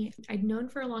me, I'd known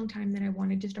for a long time that I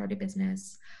wanted to start a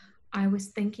business. I was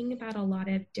thinking about a lot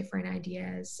of different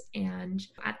ideas, and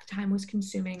at the time was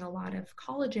consuming a lot of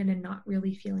collagen and not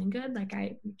really feeling good. Like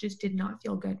I just did not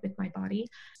feel good with my body.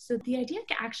 So the idea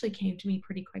actually came to me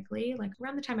pretty quickly, like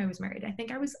around the time I was married. I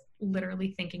think I was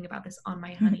literally thinking about this on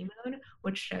my honeymoon,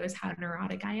 which shows how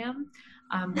neurotic I am,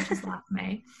 which was last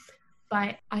May.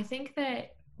 But I think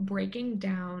that breaking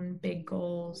down big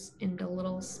goals into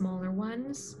little smaller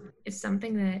ones is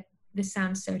something that, this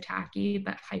sounds so tacky,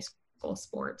 but high school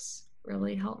sports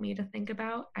really helped me to think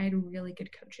about. I had really good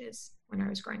coaches when I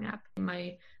was growing up.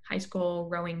 My high school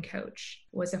rowing coach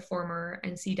was a former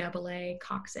NCAA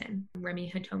coxswain,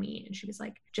 Remy Hitomi, and she was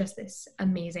like just this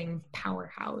amazing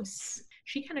powerhouse.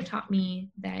 She kind of taught me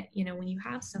that, when you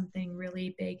have something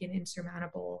really big and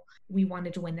insurmountable, we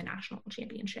wanted to win the national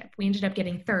championship. We ended up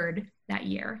getting third that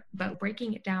year, but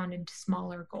breaking it down into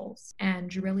smaller goals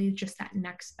and really just that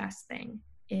next best thing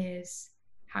is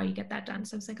how you get that done.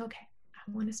 So I was like, okay,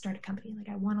 I want to start a company. Like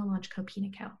I want to launch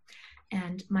Copina Co.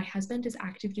 And my husband is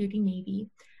active duty Navy.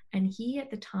 And he at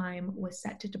the time was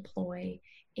set to deploy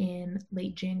in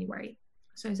late January.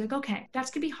 So I was like, okay,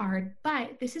 that's going to be hard,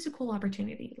 but this is a cool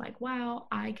opportunity. Like, wow,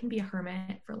 I can be a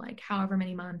hermit for like however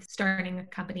many months starting a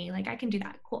company. Like I can do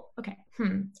that. Cool. Okay.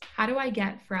 How do I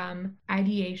get from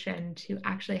ideation to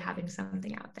actually having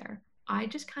something out there? I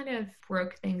just kind of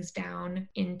broke things down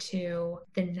into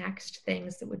the next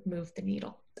things that would move the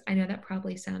needle. I know that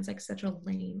probably sounds like such a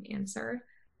lame answer.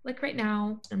 Like right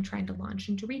now, I'm trying to launch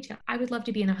into retail. I would love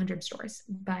to be in 100 stores,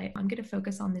 but I'm going to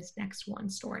focus on this next one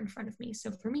store in front of me.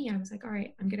 So for me, I was like, all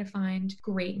right, I'm going to find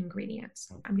great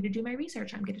ingredients. I'm going to do my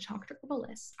research. I'm going to talk to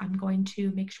herbalists. I'm going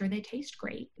to make sure they taste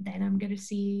great. Then I'm going to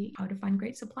see how to find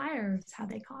great suppliers, how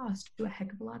they cost, do a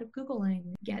heck of a lot of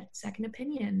Googling, get second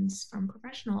opinions from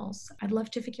professionals. I'd love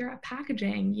to figure out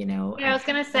packaging, Yeah, I was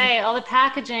going to say, all the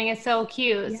packaging is so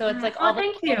cute. Yeah. So it's like all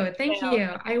thank you.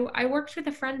 I worked with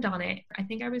a friend on it. I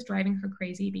think I was driving her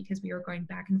crazy because we were going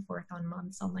back and forth on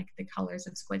months on like the colors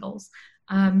of squiggles.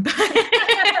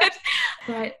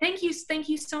 But thank you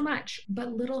so much.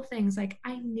 But little things, like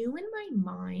I knew in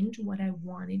my mind what I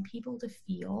wanted people to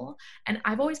feel. And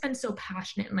I've always been so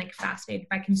passionate and like fascinated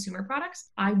by consumer products.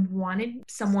 I wanted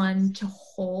someone to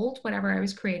hold whatever I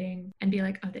was creating and be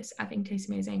like, oh, this effing tastes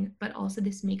amazing. But also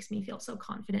this makes me feel so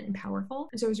confident and powerful.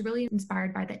 And so I was really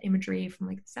inspired by that imagery from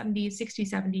like the 70s,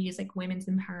 60s, 70s, like women's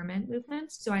empowerment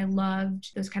movements. So I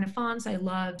loved those kind of fonts. I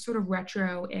loved sort of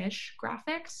retro-ish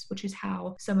graphics, which is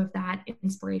how some of that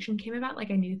inspiration came about. Like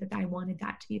I knew that I wanted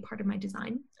that to be a part of my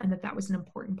design and that was an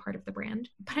important part of the brand.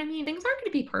 But I mean, things aren't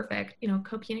going to be perfect.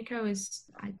 Copina Co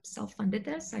I self-funded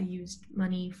this. I used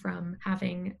money from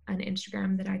having an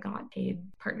Instagram that I got paid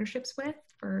partnerships with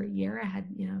for a year. I had,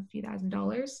 a few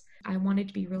 $1,000s. I wanted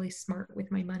to be really smart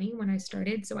with my money when I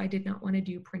started. So I did not want to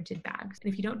do printed bags.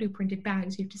 And if you don't do printed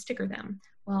bags, you have to sticker them.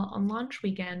 Well, on launch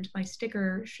weekend, my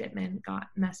sticker shipment got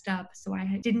messed up. So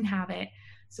I didn't have it.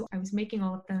 So I was making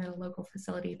all of them at a local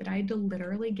facility, but I had to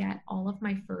literally get all of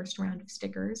my first round of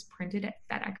stickers printed at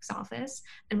FedEx office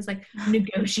and was like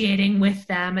negotiating with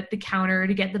them at the counter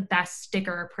to get the best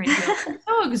sticker printed.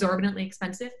 So exorbitantly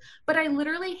expensive, but I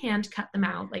literally hand cut them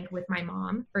out like with my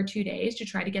mom for 2 days to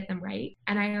try to get them right.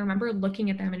 And I remember looking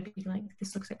at them and being like,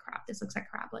 this looks like crap. This looks like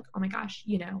crap. Like, oh my gosh,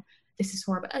 this is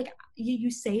horrible. Like you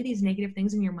say these negative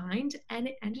things in your mind, and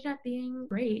it ended up being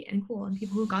great and cool. And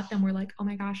people who got them were like, oh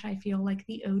my gosh, I feel like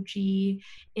the OG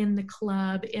in the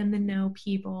club, in the know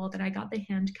people, that I got the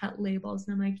hand cut labels.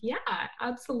 And I'm like, yeah,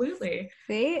 absolutely.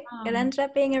 See, it ended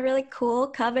up being a really cool,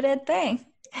 coveted thing.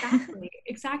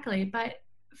 Exactly. But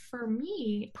for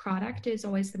me, product is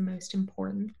always the most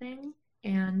important thing.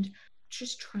 And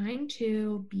just trying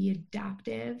to be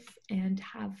adaptive and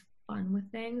have fun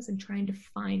with things and trying to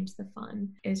find the fun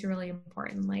is really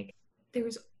important. Like,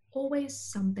 there's always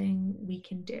something we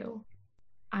can do.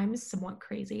 I'm somewhat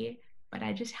crazy, but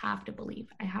I just have to believe.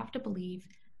 I have to believe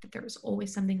that there's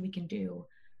always something we can do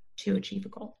to achieve a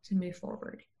goal, to move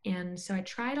forward. And so I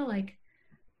try to like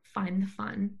find the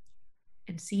fun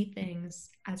and see things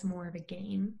as more of a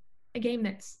game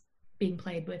that's being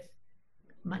played with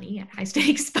money at high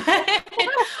stakes,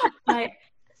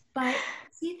 but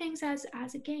see things as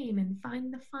a game and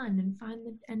find the fun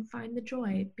and find the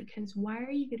joy, because why are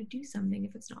you going to do something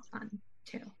if it's not fun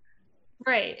too?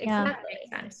 Right. Exactly.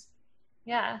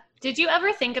 Yeah. Did you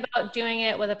ever think about doing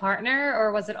it with a partner,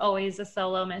 or was it always a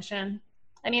solo mission?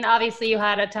 I mean, obviously you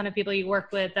had a ton of people you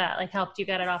worked with that like helped you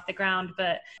get it off the ground,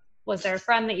 but was there a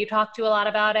friend that you talked to a lot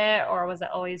about it, or was it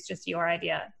always just your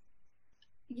idea?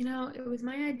 You know, it was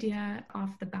my idea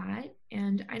off the bat,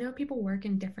 and I know people work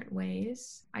in different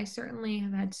ways. I certainly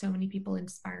have had so many people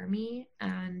inspire me,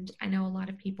 and I know a lot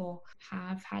of people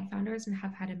have had founders and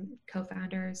have had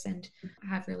co-founders and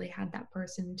have really had that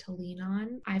person to lean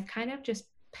on. I've kind of just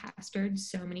pestered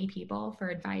so many people for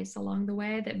advice along the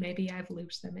way that maybe I've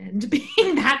looped them into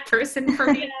being that person for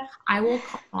me. I will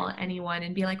call anyone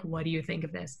and be like, what do you think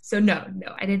of this? So no,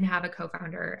 I didn't have a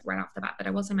co-founder right off the bat, but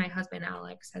I will say my husband,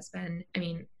 Alex, has been, I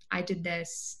mean, I did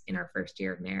this in our first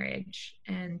year of marriage,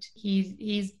 and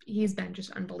he's been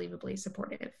just unbelievably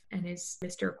supportive and is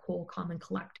Mr. Cool, Calm, and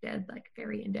Collected, like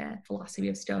very into philosophy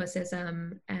of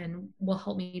stoicism, and will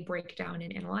help me break down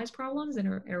and analyze problems in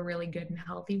a really good and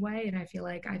healthy way. And I feel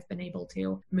like I've been able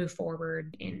to move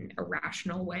forward in a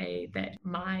rational way that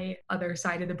my other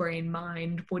side of the brain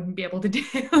mind wouldn't be able to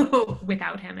do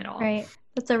without him at all. Right.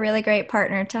 That's a really great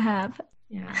partner to have.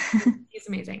 Yeah, he's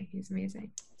amazing. He's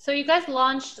amazing. So you guys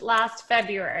launched last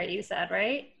February, you said,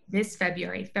 right? This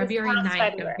February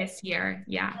 9th of this year.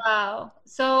 Yeah. Wow.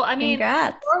 So, I mean,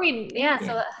 Congrats.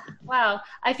 Wow.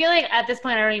 I feel like at this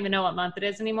point, I don't even know what month it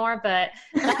is anymore, but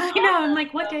I know, I'm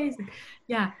like, what day is it?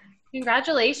 Yeah.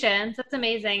 Congratulations. That's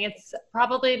amazing. It's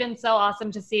probably been so awesome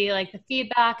to see like the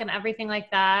feedback and everything like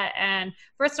that. And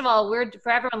first of all, for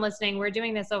everyone listening, we're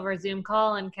doing this over a Zoom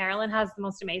call, and Carolyn has the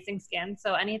most amazing skin.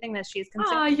 So anything that she's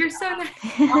consuming, oh, you're so nice.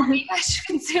 you guys should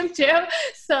consume too.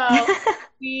 So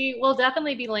we will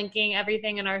definitely be linking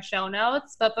everything in our show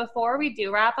notes. But before we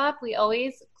do wrap up, we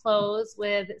always close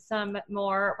with some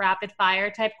more rapid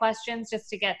fire type questions just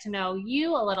to get to know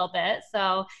you a little bit.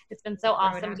 So it's been so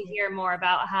awesome to hear more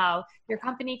about how your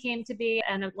company came to be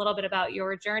and a little bit about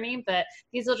your journey, but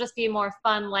these will just be more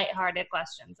fun, lighthearted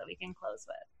questions that we can close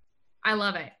with. I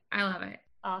love it.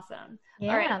 Awesome.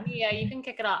 Yeah. All right, Mia, you can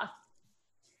kick it off.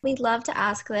 We'd love to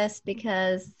ask this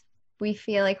because we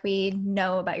feel like we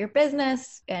know about your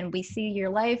business and we see your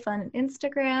life on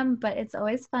Instagram, but it's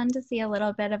always fun to see a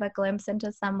little bit of a glimpse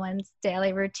into someone's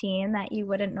daily routine that you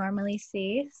wouldn't normally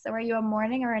see. So are you a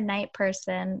morning or a night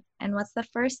person? And what's the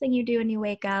first thing you do when you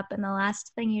wake up and the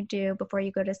last thing you do before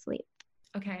you go to sleep?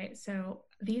 Okay, so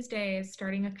these days,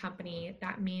 starting a company,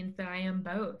 that means that I am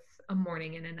both a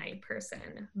morning and a night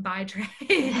person by trade.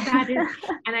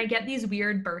 And I get these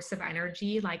weird bursts of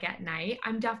energy like at night.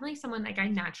 I'm definitely someone, like I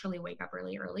naturally wake up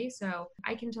really early, so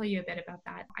I can tell you a bit about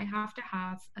that. I have to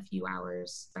have a few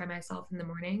hours by myself in the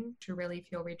morning to really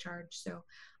feel recharged. So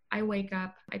I wake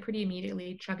up, I pretty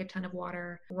immediately chug a ton of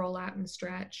water, roll out and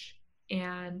stretch.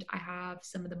 And I have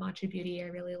some of the matcha beauty. I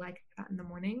really like that in the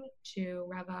morning to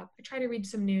rev up. I try to read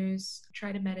some news,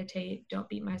 try to meditate, don't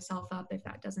beat myself up if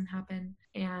that doesn't happen.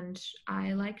 And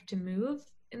I like to move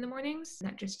in the mornings.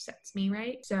 That just sets me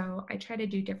right. So I try to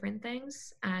do different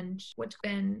things. And what's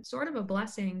been sort of a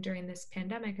blessing during this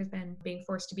pandemic has been being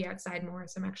forced to be outside more.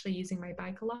 So I'm actually using my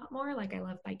bike a lot more. Like I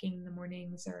love biking in the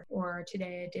mornings, or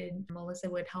today I did Melissa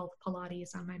Wood Health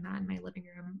Pilates on my mat in my living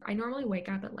room. I normally wake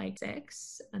up at like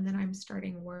 6 and then I'm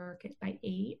starting work by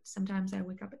 8. Sometimes I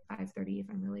wake up at 5:30 if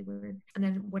I'm really weird. And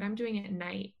then what I'm doing at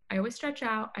night, I always stretch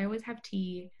out. I always have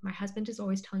tea. My husband is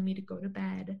always telling me to go to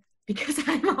bed, because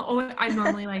I'm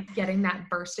normally like getting that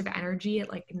burst of energy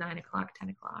at like 9 o'clock, 10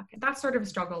 o'clock. That's sort of a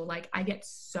struggle. Like I get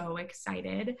so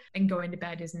excited and going to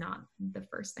bed is not the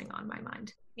first thing on my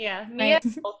mind. Yeah.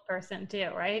 Mia's both person too,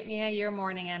 right? Mia, you're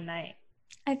morning and night.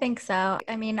 I think so.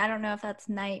 I mean, I don't know if that's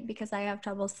night because I have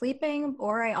trouble sleeping,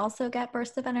 or I also get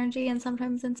bursts of energy and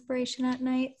sometimes inspiration at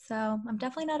night. So I'm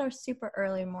definitely not a super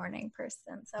early morning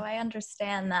person. So I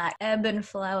understand that ebb and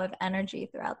flow of energy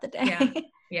throughout the day. Yeah.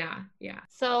 Yeah. Yeah.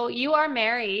 So you are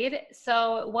married.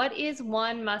 So what is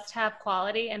one must-have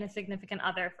quality in a significant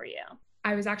other for you?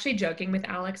 I was actually joking with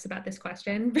Alex about this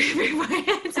question.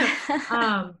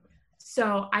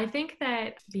 So I think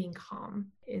that being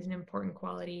calm is an important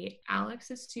quality. Alex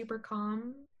is super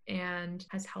calm and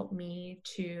has helped me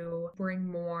to bring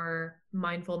more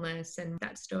mindfulness and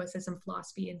that stoicism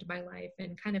philosophy into my life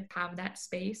and kind of have that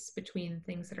space between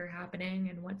things that are happening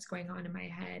and what's going on in my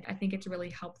head. I think it's really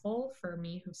helpful for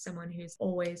me, who's someone who's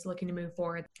always looking to move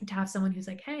forward, to have someone who's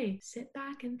like, hey, sit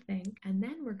back and think, and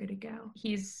then we're good to go.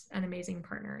 He's an amazing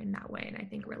partner in that way, and I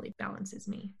think really balances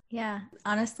me. Yeah,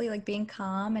 honestly, like being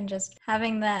calm and just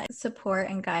having that support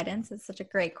and guidance is such a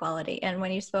great quality. And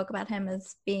when you spoke about him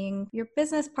as being your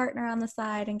business partner on the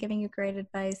side and giving you great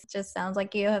advice, it just sounds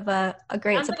like you have a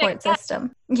great Sounds support like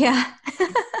system. Yeah.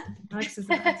 Alex is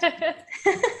the best.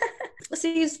 So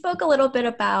you spoke a little bit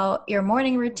about your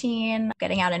morning routine,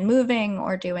 getting out and moving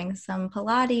or doing some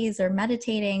Pilates or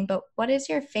meditating, but what is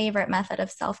your favorite method of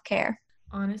self-care?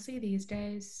 Honestly, these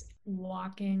days,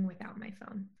 walking without my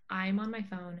phone. I'm on my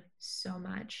phone so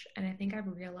much. And I think I've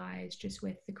realized just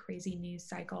with the crazy news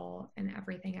cycle and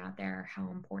everything out there, how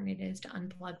important it is to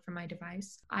unplug from my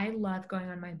device. I love going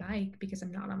on my bike because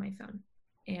I'm not on my phone.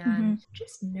 And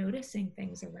just noticing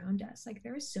things around us. Like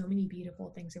there are so many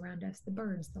beautiful things around us, the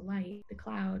birds, the light, the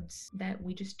clouds, that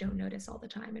we just don't notice all the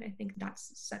time. And I think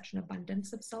that's such an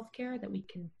abundance of self-care that we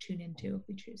can tune into if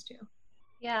we choose to.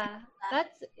 Yeah,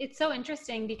 it's so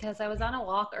interesting because I was on a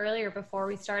walk earlier before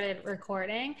we started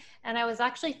recording, and I was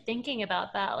actually thinking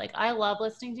about that. Like I love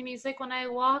listening to music when I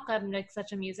walk. I'm like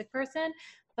such a music person,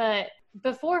 but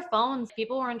before phones,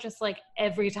 people weren't just like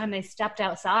every time they stepped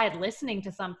outside listening to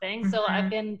something. So I've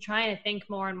been trying to think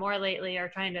more and more lately, or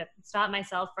trying to stop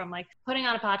myself from like putting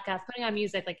on a podcast, putting on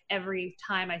music like every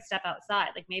time I step outside.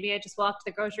 Like maybe I just walk to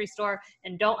the grocery store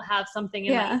and don't have something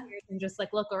in my ears and just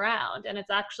like look around, and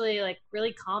it's actually like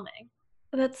really calming.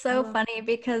 That's so funny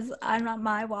because on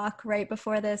my walk right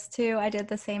before this too, I did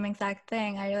the same exact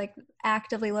thing. I like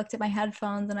actively looked at my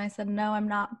headphones and I said, no, I'm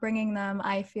not bringing them.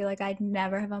 I feel like I'd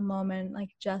never have a moment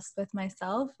like just with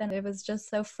myself. And it was just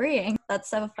so freeing. That's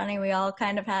so funny. We all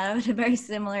kind of have a very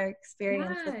similar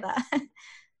experience with that.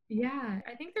 Yeah.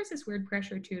 I think there's this weird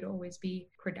pressure too to always be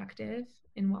productive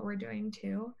in what we're doing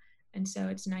too. And so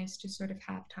it's nice to sort of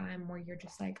have time where you're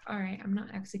just like, all right, I'm not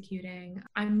executing.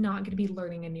 I'm not going to be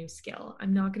learning a new skill.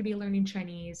 I'm not going to be learning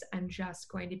Chinese. I'm just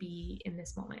going to be in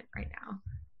this moment right now.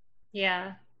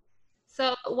 Yeah.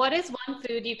 So what is one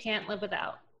food you can't live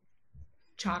without?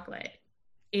 Chocolate.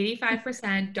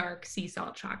 85% dark sea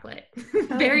salt chocolate.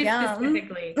 Very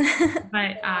specifically.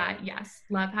 But yes,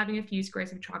 love having a few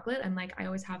squares of chocolate. And like I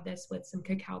always have this with some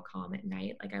cacao calm at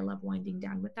night. Like I love winding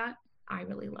down with that. I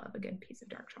really love a good piece of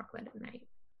dark chocolate at night.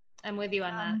 I'm with you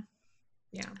on that.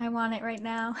 Yeah. I want it right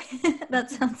now. That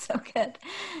sounds so good.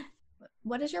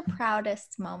 What is your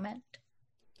proudest moment?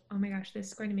 Oh my gosh, this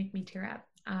is going to make me tear up.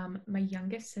 My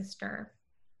youngest sister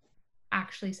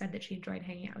actually said that she enjoyed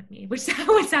hanging out with me, which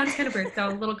sounds kind of weird. So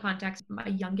a little context. My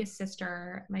youngest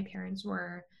sister, my parents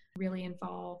were really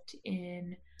involved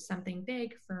in something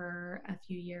big for a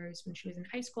few years when she was in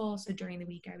high school. So during the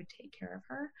week, I would take care of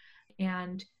her.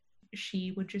 And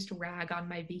she would just rag on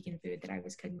my vegan food that I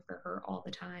was cooking for her all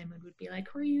the time and would be like,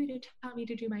 who are you to tell me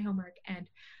to do my homework? And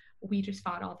we just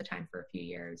fought all the time for a few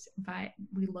years. But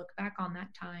we look back on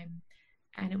that time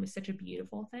and it was such a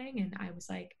beautiful thing. And I was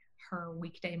like her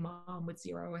weekday mom with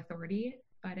zero authority.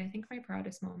 But I think my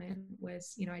proudest moment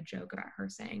was, I joke about her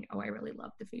saying, oh, I really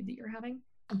love the food that you're having.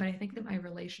 But I think that my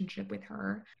relationship with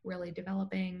her really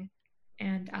developing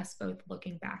and us both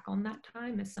looking back on that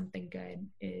time as something good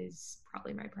is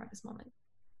probably my proudest moment.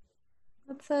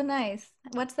 That's so nice.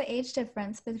 What's the age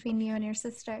difference between you and your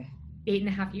sister?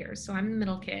 8.5 years. So I'm the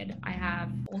middle kid. I have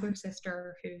an older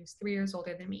sister who's 3 years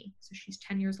older than me. So she's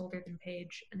 10 years older than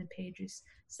Paige, and then Paige is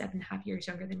 7.5 years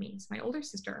younger than me. So my older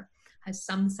sister has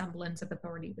some semblance of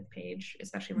authority with Paige,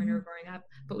 especially when we were growing up.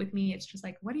 But with me, it's just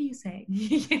like, what are you saying?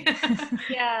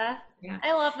 Yeah.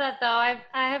 I love that though. I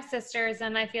have sisters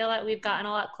and I feel that we've gotten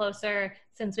a lot closer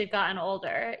since we've gotten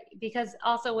older, because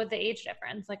also with the age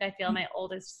difference, like I feel my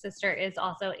oldest sister is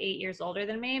also 8 years older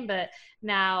than me, but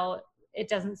now it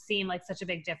doesn't seem like such a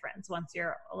big difference once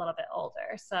you're a little bit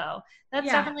older. So that's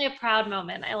definitely a proud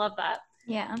moment. I love that.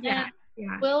 Yeah.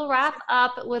 We'll wrap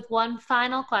up with one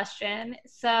final question.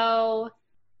 So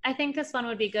I think this one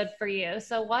would be good for you.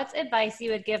 So what's advice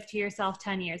you would give to yourself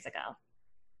 10 years ago?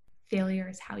 failure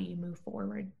is how you move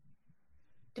forward.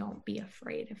 Don't be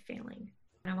afraid of failing.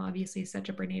 I'm obviously such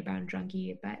a Brené Brown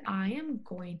junkie, but I am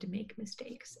going to make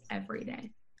mistakes every day.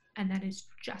 And that is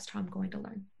just how I'm going to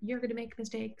learn. You're going to make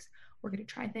mistakes. We're going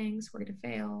to try things. We're going to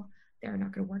fail. They're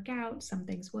not going to work out. Some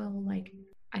things will.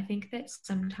 I think that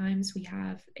sometimes we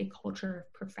have a culture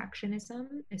of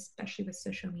perfectionism, especially with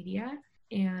social media.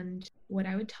 And what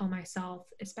I would tell myself,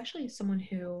 especially as someone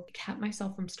who kept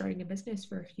myself from starting a business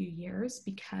for a few years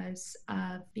because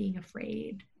of being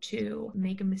afraid to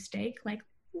make a mistake,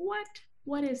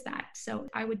 what is that? So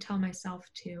I would tell myself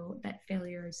too that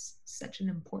failure is such an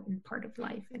important part of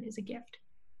life and is a gift.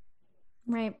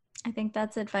 Right. I think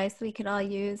that's advice we could all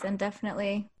use, and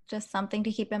definitely just something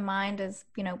to keep in mind is,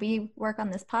 we work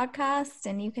on this podcast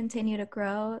and you continue to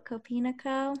grow at Copina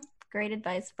Co. Great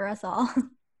advice for us all.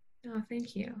 Oh,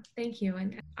 thank you. Thank you.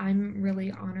 And I'm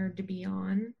really honored to be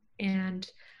on. And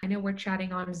I know we're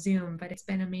chatting on Zoom, but it's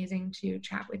been amazing to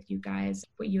chat with you guys.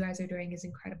 What you guys are doing is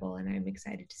incredible, and I'm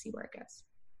excited to see where it goes.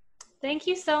 Thank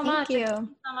you so much. Thank you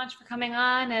so much for coming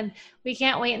on, and we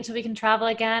can't wait until we can travel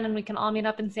again and we can all meet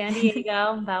up in San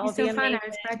Diego. That will be so fun. I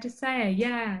was about to say,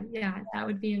 yeah, that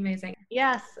would be amazing.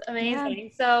 Yes, amazing. Yeah.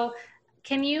 So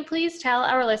can you please tell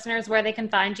our listeners where they can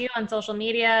find you on social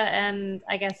media? And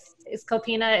I guess, is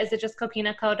it just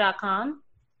copinaco.com?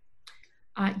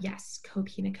 Yes,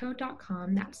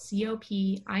 copinaco.com. That's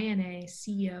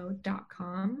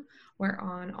copinaco.com. We're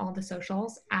on all the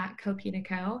socials at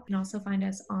Copinaco. You can also find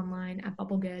us online at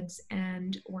Bubble Goods,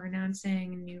 and we're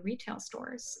announcing new retail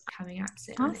stores coming out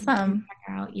soon. Awesome.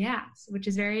 Which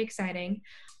is very exciting.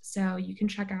 So you can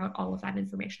check out all of that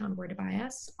information on where to buy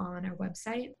us on our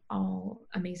website. All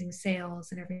amazing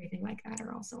sales and everything like that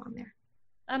are also on there.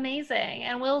 Amazing.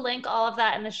 And we'll link all of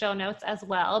that in the show notes as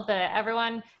well. But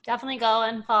everyone definitely go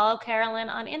and follow Carolyn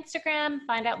on Instagram,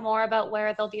 find out more about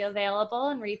where they'll be available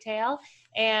in retail,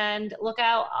 and look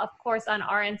out, of course, on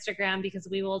our Instagram, because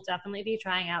we will definitely be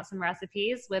trying out some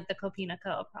recipes with the Copina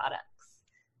Co products.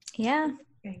 Yeah.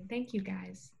 Okay. Thank you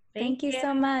guys. Thank you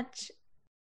so much.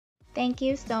 Thank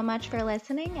you so much for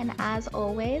listening, and as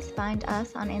always, find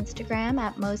us on Instagram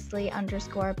at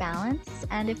mostly_balance.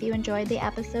 And if you enjoyed the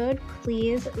episode,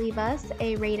 please leave us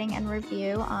a rating and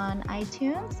review on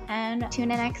iTunes, and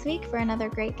tune in next week for another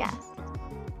great guest.